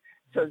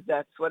 So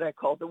that's what I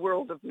call the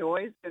world of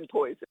noise and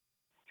poison.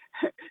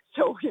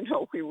 So,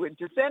 we would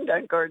descend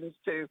on gardens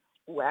to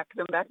whack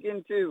them back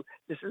into,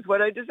 this is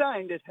what I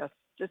designed. It has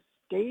to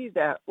stay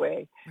that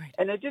way. Right.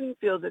 And I didn't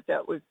feel that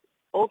that was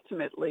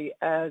ultimately,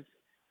 as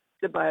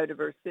the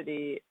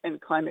biodiversity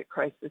and climate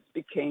crisis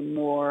became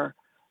more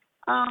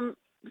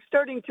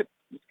starting to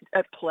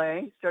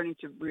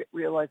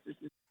realize this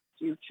is the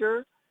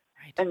future,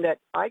 Right. and that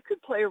I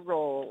could play a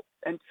role,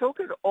 and so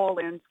could all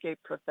landscape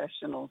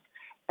professionals.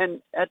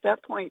 And at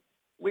that point,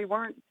 we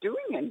weren't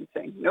doing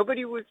anything.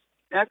 Nobody was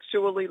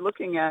actually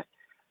looking at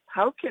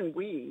how can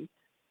we,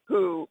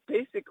 who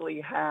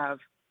basically have,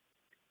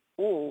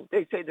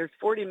 they say there's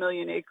 40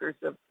 million acres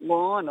of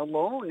lawn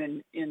alone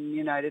in the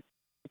United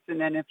States, and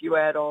then if you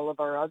add all of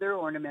our other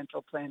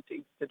ornamental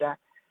plantings to that,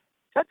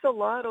 that's a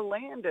lot of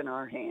land in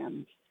our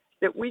hands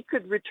that we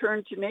could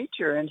return to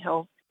nature and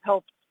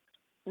help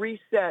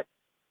reset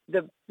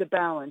the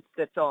balance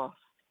that's off.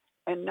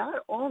 And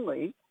not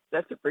only,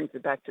 that's what brings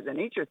it back to the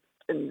nature,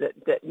 and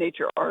that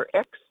nature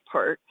RX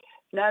part,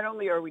 not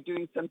only are we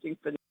doing something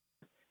for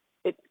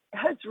it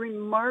has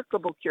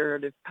remarkable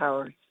curative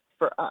powers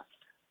for us.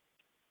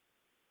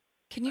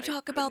 Can you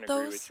talk about agree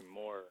those? with you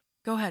more.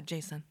 Go ahead,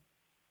 Jason.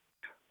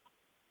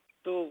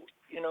 So,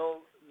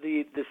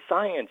 the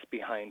science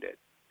behind it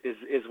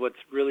is what's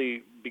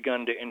really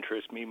begun to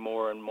interest me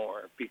more and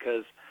more,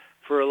 because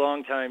for a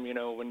long time,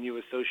 when you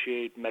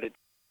associate meditation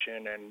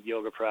and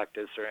yoga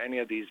practice or any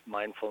of these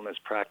mindfulness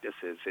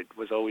practices, it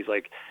was always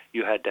like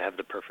you had to have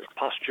the perfect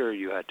posture,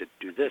 you had to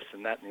do this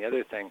and that and the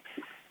other thing.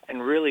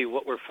 And really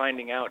what we're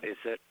finding out is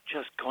that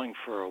just going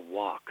for a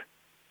walk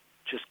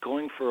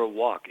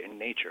in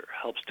nature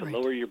helps to Right.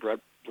 lower your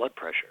blood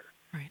pressure.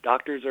 Right.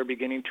 Doctors are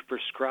beginning to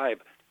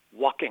prescribe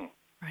walking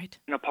Right.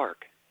 in a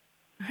park.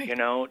 Right.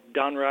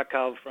 Don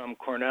Rakow from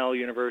Cornell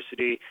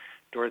University,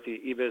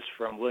 Dorothy Ibis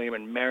from William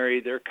and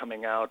Mary, they're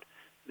coming out.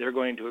 They're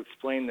going to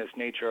explain this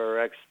Nature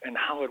RX and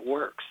how it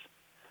works.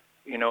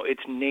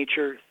 It's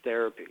nature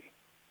therapy.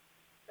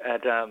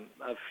 At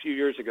a few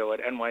years ago at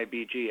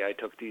NYBG, I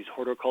took these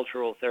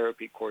horticultural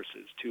therapy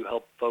courses to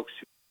help folks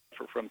who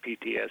suffer from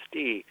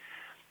PTSD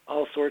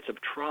all sorts of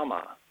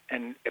trauma.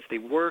 And if they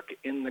work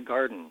in the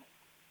garden,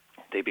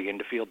 they begin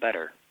to feel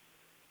better.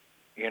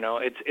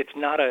 It's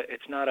not a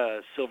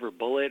silver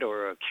bullet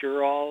or a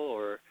cure-all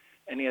or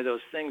any of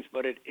those things,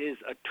 but it is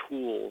a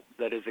tool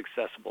that is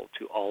accessible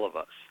to all of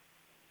us.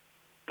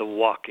 The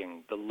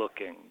walking, the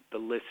looking, the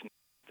listening,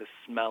 the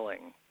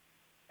smelling,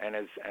 and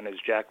as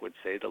Jack would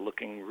say, the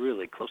looking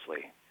really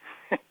closely.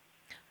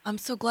 I'm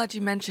so glad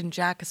you mentioned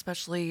Jack,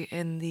 especially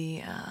in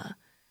the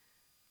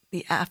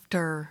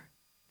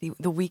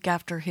week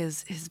after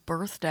his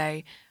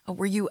birthday.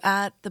 Were you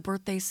at the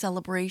birthday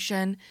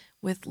celebration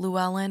with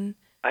Llewellyn?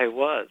 I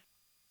was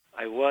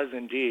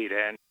indeed,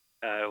 and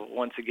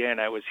once again,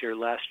 I was here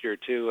last year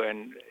too,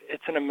 and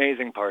it's an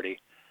amazing party.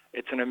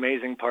 It's an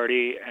amazing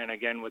party, and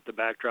again, with the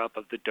backdrop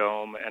of the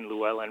dome, and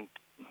Llewellyn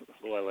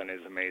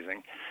is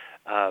amazing.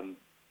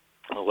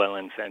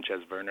 Llewellyn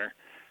Sanchez-Werner.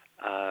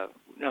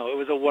 No, it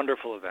was a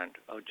wonderful event.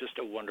 Oh, just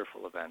a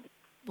wonderful event.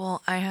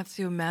 Well, I have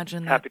to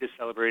imagine Happy to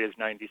celebrate his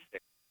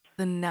 96.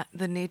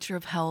 The nature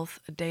of health,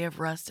 a day of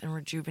rest and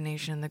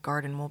rejuvenation in the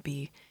garden will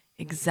be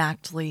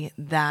exactly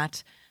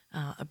that.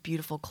 A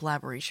beautiful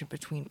collaboration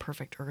between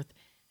Perfect Earth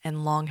and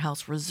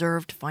Longhouse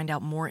Reserve. To find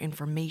out more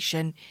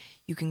information,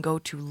 you can go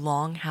to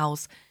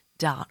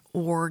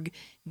longhouse.org.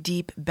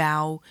 Deep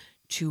bow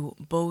to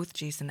both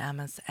Jason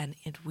Amos and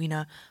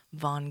Edwina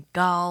Von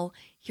Gaal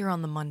here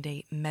on the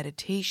Monday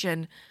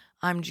Meditation.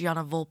 I'm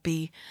Gianna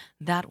Volpe.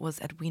 That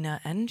was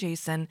Edwina and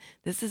Jason.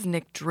 This is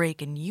Nick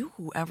Drake, and you,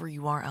 whoever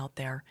you are out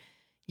there,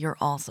 you're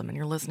awesome. And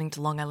you're listening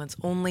to Long Island's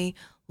only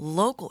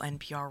local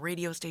NPR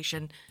radio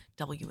station,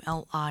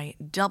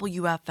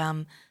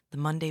 WLIWFM, the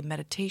Monday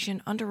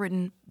Meditation,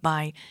 underwritten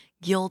by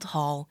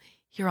Guildhall,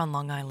 here on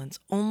Long Island's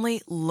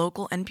only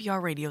local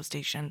NPR radio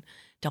station,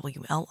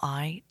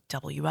 WLIWFM.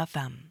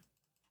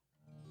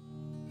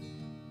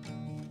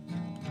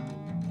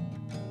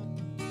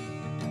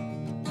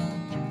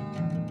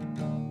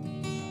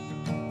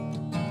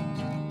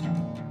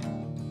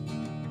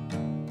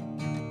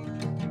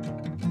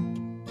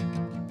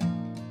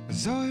 I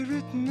saw it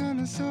written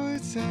and I saw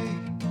it say,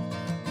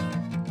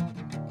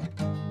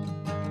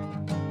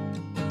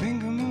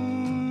 Bingo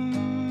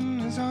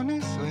Moon is on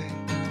its way.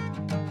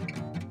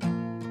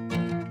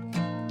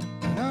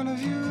 None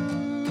of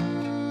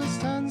you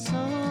stand so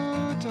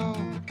tall.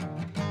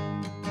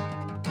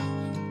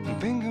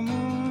 Bingo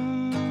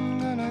Moon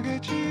gonna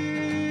get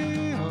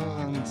you.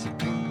 Oh, it's a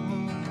Bingo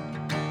Moon.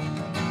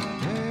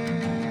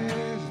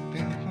 Yes,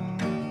 Bingo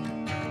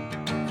Moon.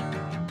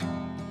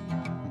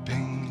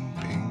 Bing,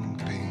 bing,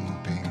 bing,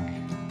 bing.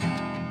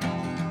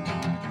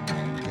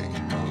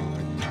 Bingo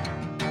Moon.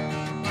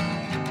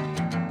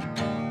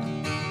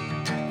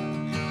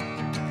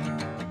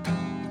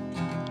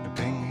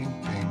 Bing,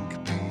 bing,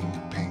 bing,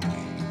 bing. Bingo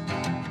Moon.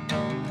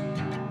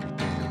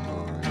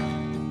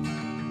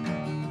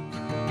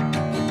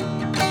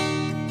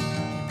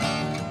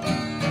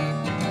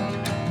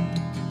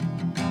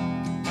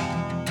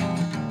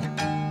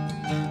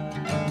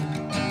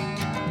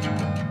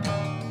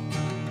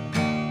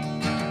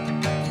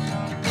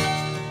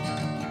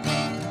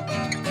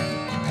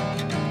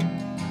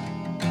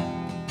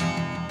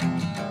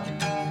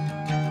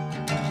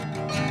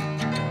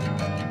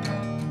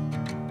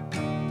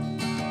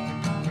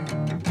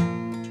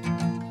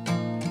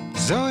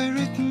 Saw it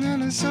written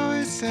and I saw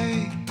it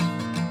say,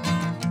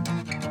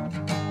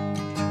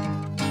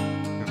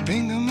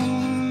 Bingo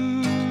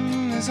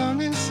Moon is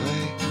on its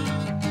way.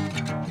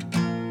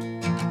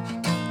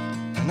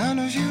 None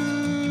of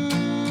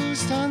you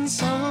stand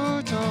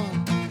so tall.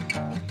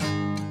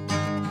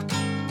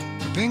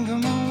 Bingo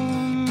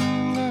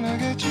Moon gonna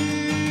get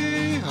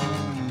you.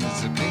 Oh,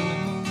 it's a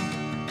Bingo Moon.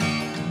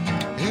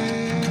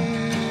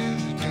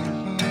 Yes,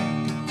 Bingo Moon.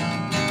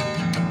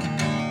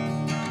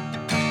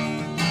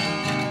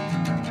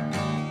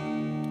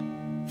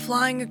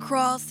 Flying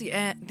across the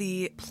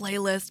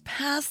playlist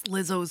past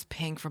Lizzo's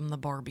Pink from the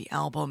Barbie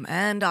album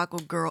and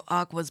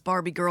Aqua's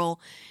Barbie Girl,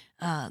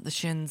 The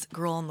Shins'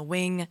 Girl on the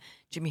Wing,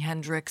 Jimi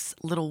Hendrix,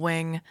 Little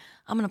Wing.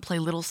 I'm going to play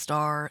Little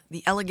Star,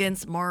 The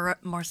Elegance,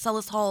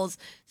 Marcellus Hall's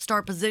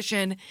Star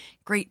Position,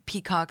 Great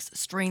Peacock's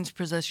Strange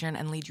Position,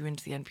 and lead you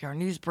into the NPR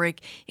News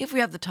Break, if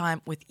we have the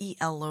time, with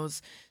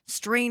E.L.O.'s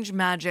Strange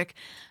Magic.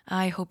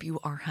 I hope you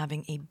are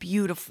having a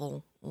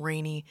beautiful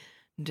rainy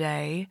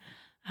day.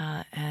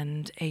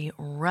 And a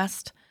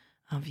rest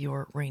of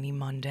your rainy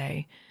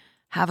Monday.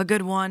 Have a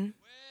good one.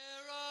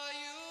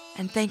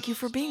 And thank you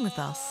for being with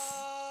us.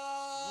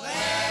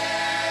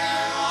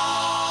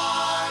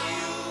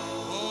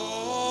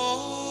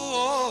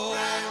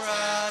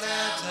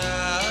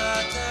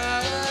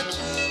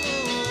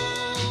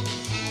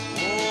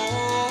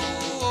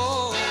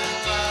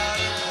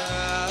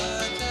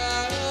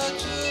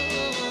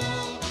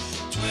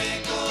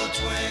 Twinkle,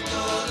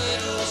 twinkle,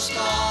 little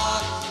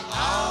star,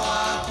 how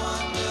I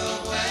wonder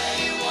where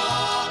you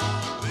are.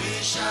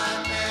 Wish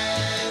I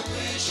may,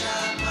 wish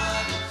I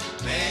might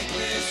make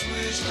this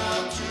wish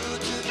come true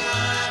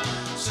tonight.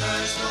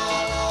 Search for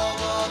all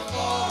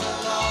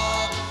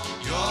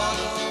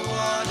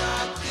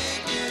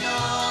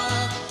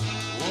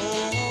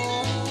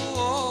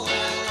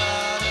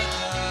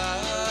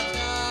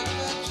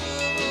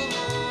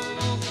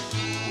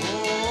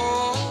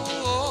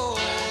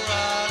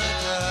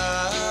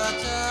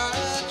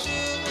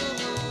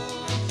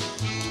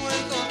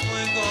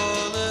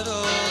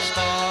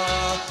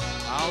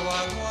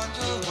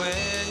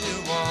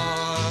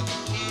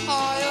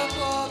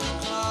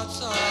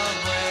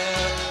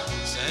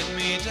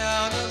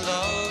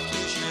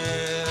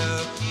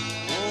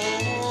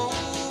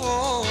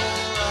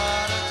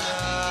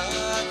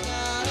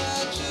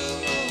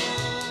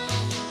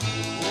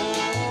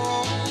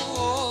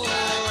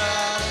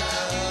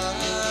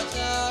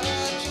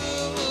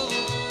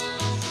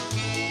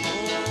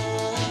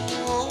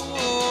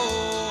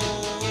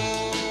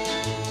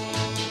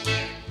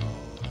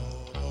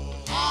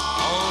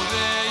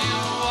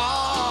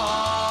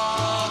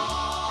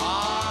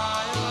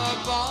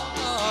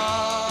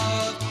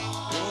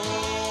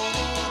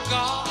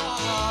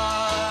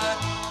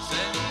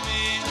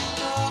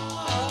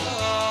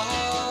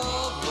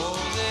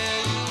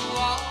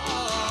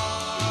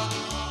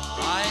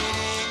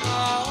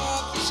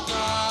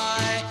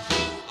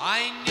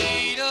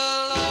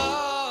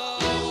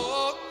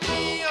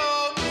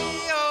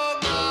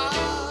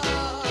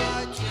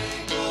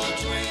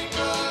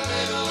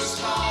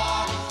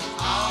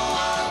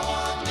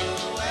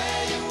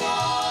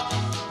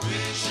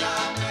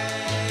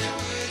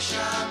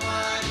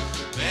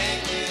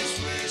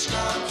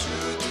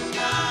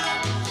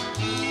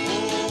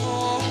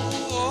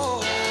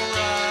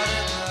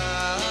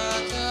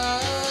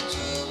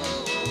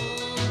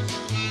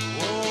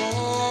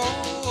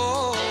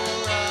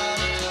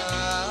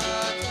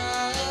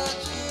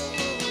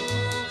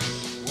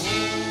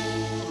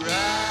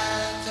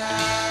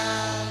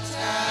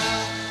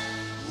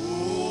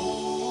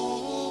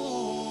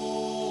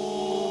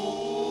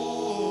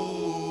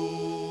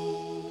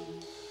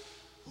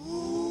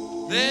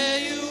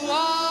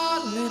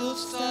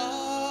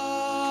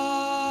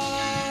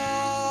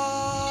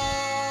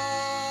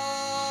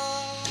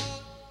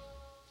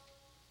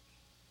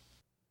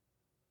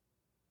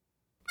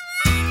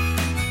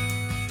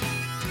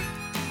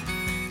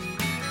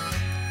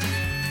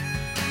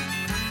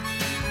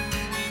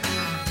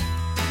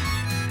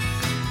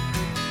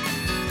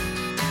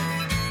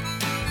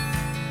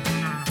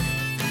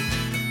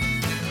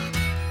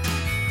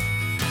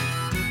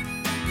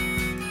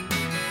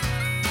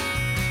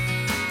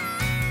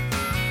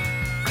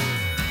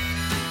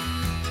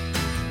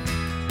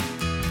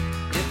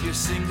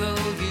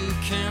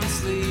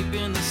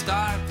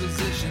star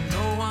position.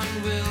 No one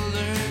will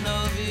learn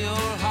of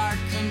your heart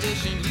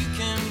condition. You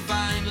can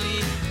finally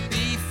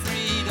be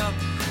freed up.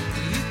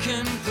 You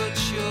can put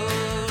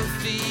your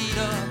feet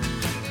up.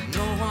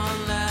 No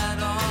one at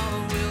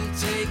all will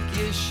take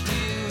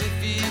issue if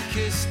you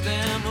kiss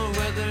them or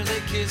whether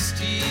they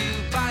kissed you.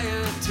 Buy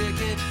a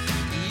ticket,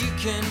 you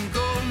can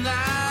go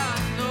now.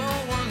 No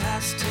one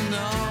has to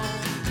know.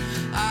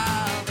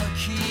 The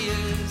key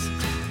is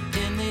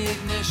in the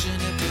ignition.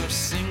 If you're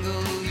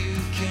single, you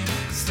can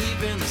sleep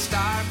in the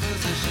star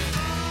position.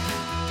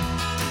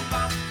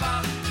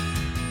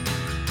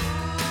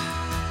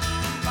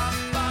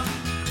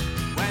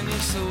 When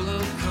your solo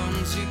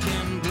comes, you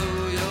can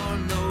blow your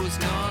nose.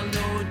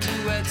 No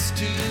duets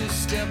to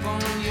step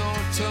on your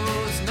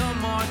toes. No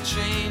more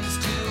chains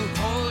to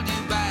hold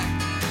you back.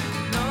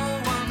 No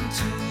one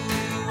to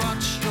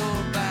watch your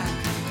back.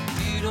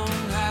 You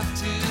don't have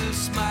to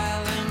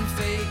smile and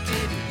fake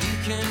it. You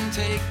can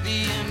take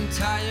the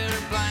entire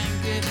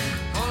blanket.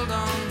 Hold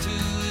on to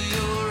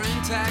your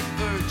intact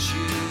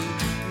virtue.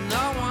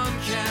 No one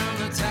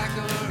can attack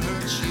or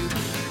hurt you.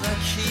 The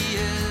key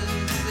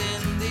is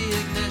in the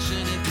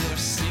ignition. If you're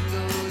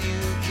single,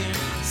 you can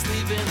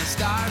sleep in the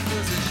star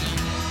position.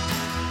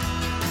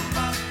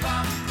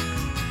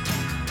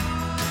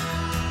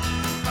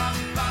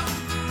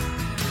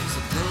 So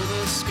blow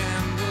the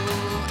scandal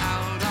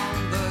out on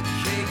the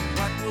cake.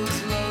 What was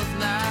love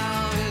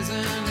now is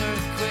an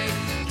earthquake.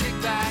 Kick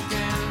back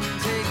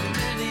and take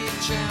many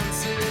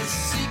chances.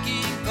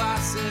 Seeking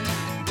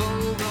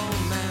possible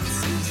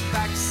romances.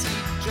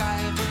 Backseat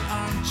driver,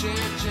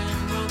 armchair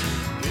general.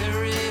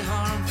 Very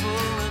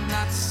harmful and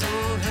not so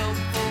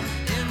helpful.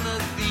 In the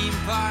theme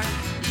park,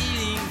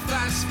 eating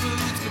fast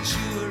foods, but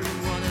you were in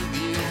one of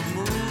your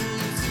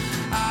moods.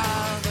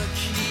 The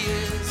key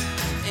is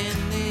in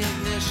the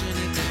ignition.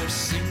 If you're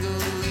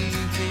single,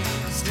 you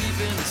can sleep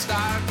in the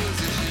star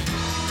position.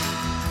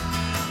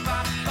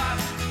 Bop, bop.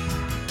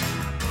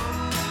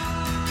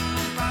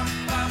 Bop,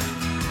 bop.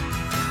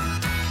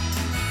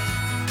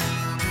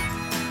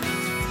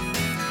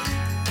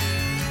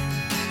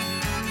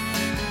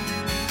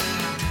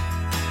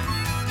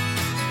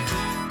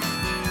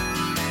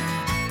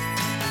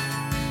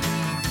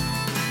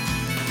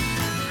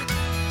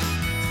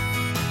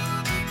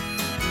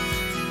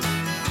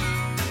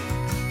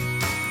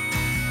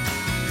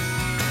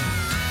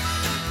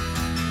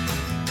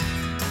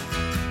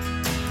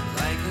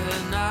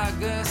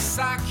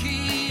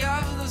 Nagasaki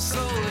of the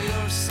soul,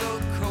 you're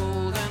so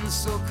cold and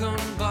so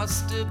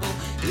combustible.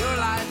 Your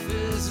life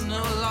is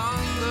no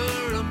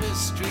longer a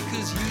mystery,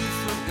 'cause you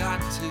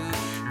forgot to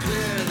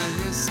clear the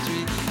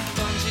history.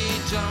 Bungee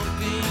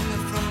jumping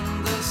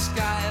from the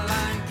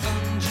skyline,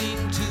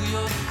 plunging to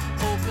your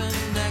open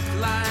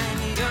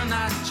neckline. You're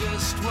not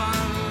just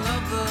one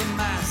of the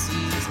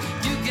masses,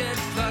 you get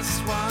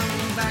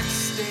 +1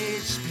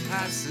 backstage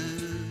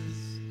passes.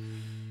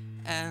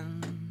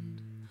 And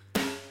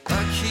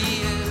the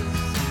key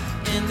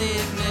is in the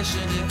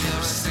ignition. If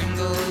you're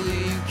single,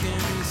 you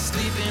can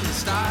sleep in the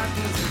star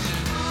position.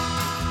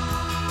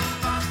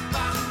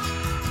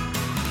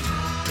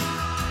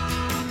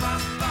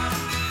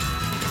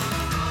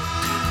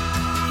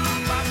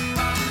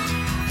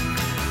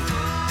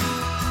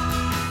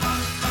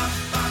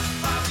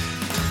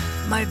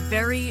 My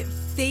very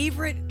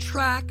favorite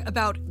track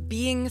about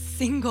being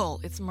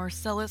single. It's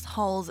Marcellus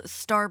Hall's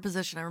Star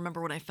Position. I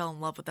remember when I fell in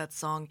love with that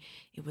song,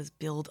 it was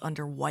billed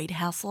under White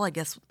Hassle, I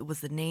guess it was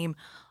the name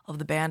of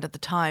the band at the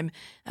time.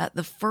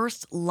 The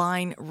first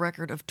line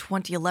record of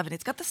 2011.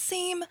 It's got the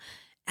same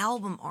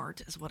album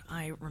art as what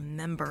I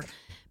remember,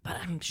 but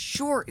I'm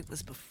sure it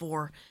was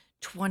before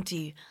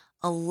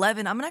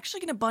 2011. I'm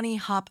actually going to bunny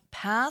hop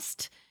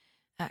past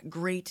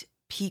Great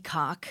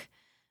Peacock,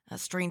 A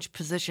Strange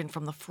Position,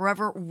 from the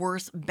Forever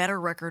Worse Better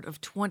record of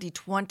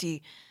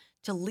 2020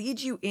 to lead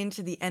you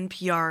into the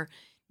NPR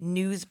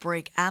news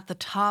break at the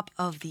top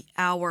of the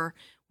hour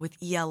with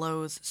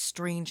ELO's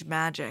Strange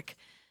Magic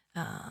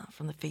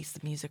from the Face the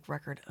Music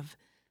record of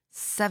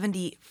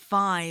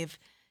 75.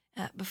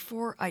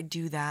 Before I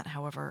do that,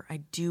 however, I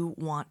do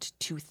want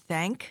to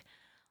thank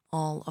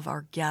all of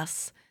our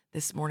guests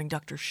this morning,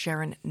 Dr.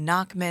 Sharon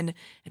Nachman,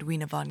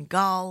 Edwina von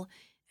Gaal,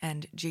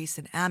 and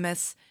Jason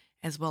Amis,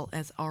 as well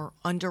as our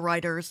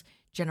underwriters,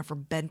 Jennifer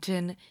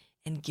Benton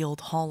and Guild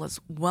Hall, as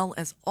well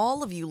as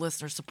all of you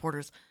listener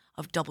supporters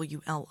of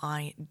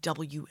WLI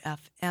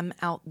WFM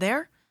out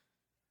there.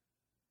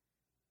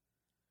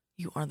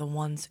 You are the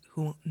ones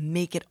who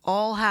make it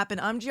all happen.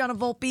 I'm Gianna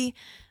Volpe,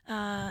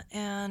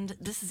 and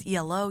this is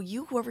ELO.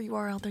 You, whoever you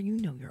are out there, you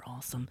know you're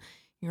awesome.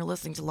 You're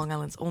listening to Long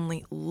Island's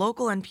only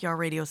local NPR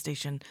radio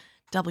station,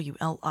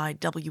 WLI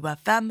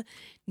WFM.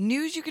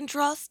 News you can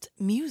trust,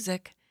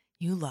 music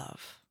you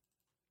love.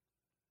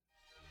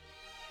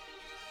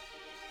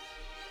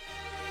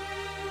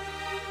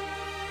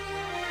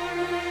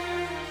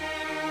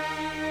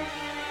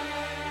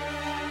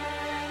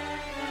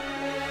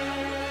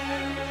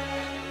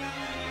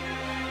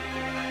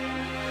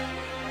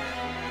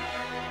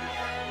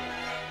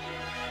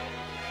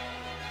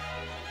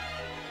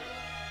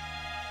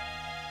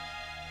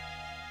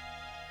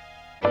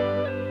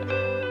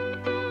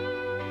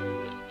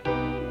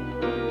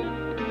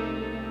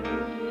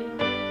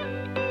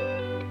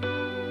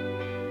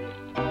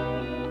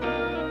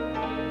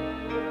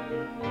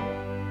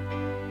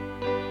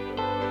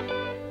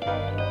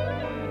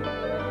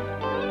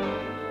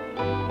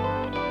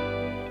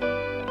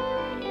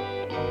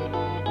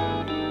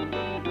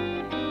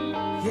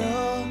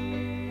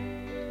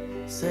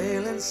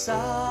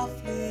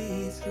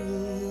 softly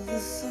through the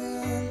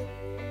sun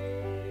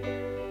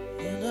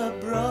in a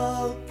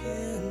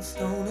broken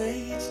Stone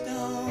Age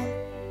dawn.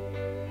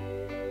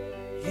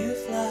 You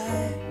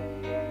fly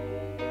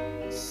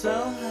so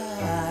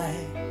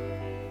high,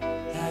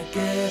 I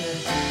get a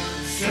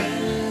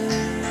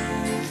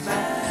strange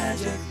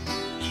magic.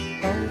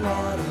 Oh,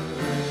 what a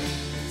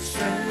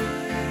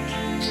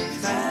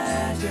strange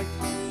magic.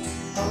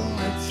 Oh,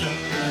 it's a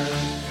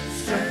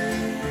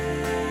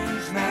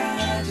strange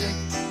magic.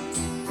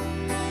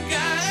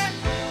 Got it?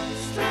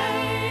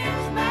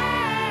 Strange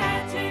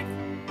magic.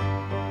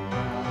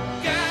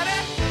 Got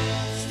it?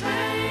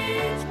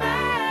 Strange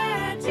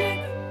magic.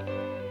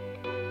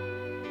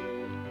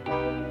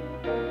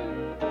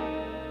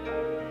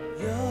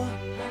 You're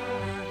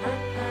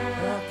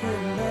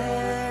walking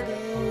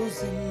meadows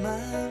in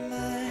my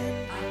mind,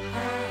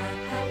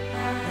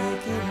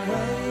 making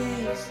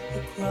waves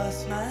across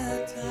my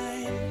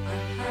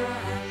time.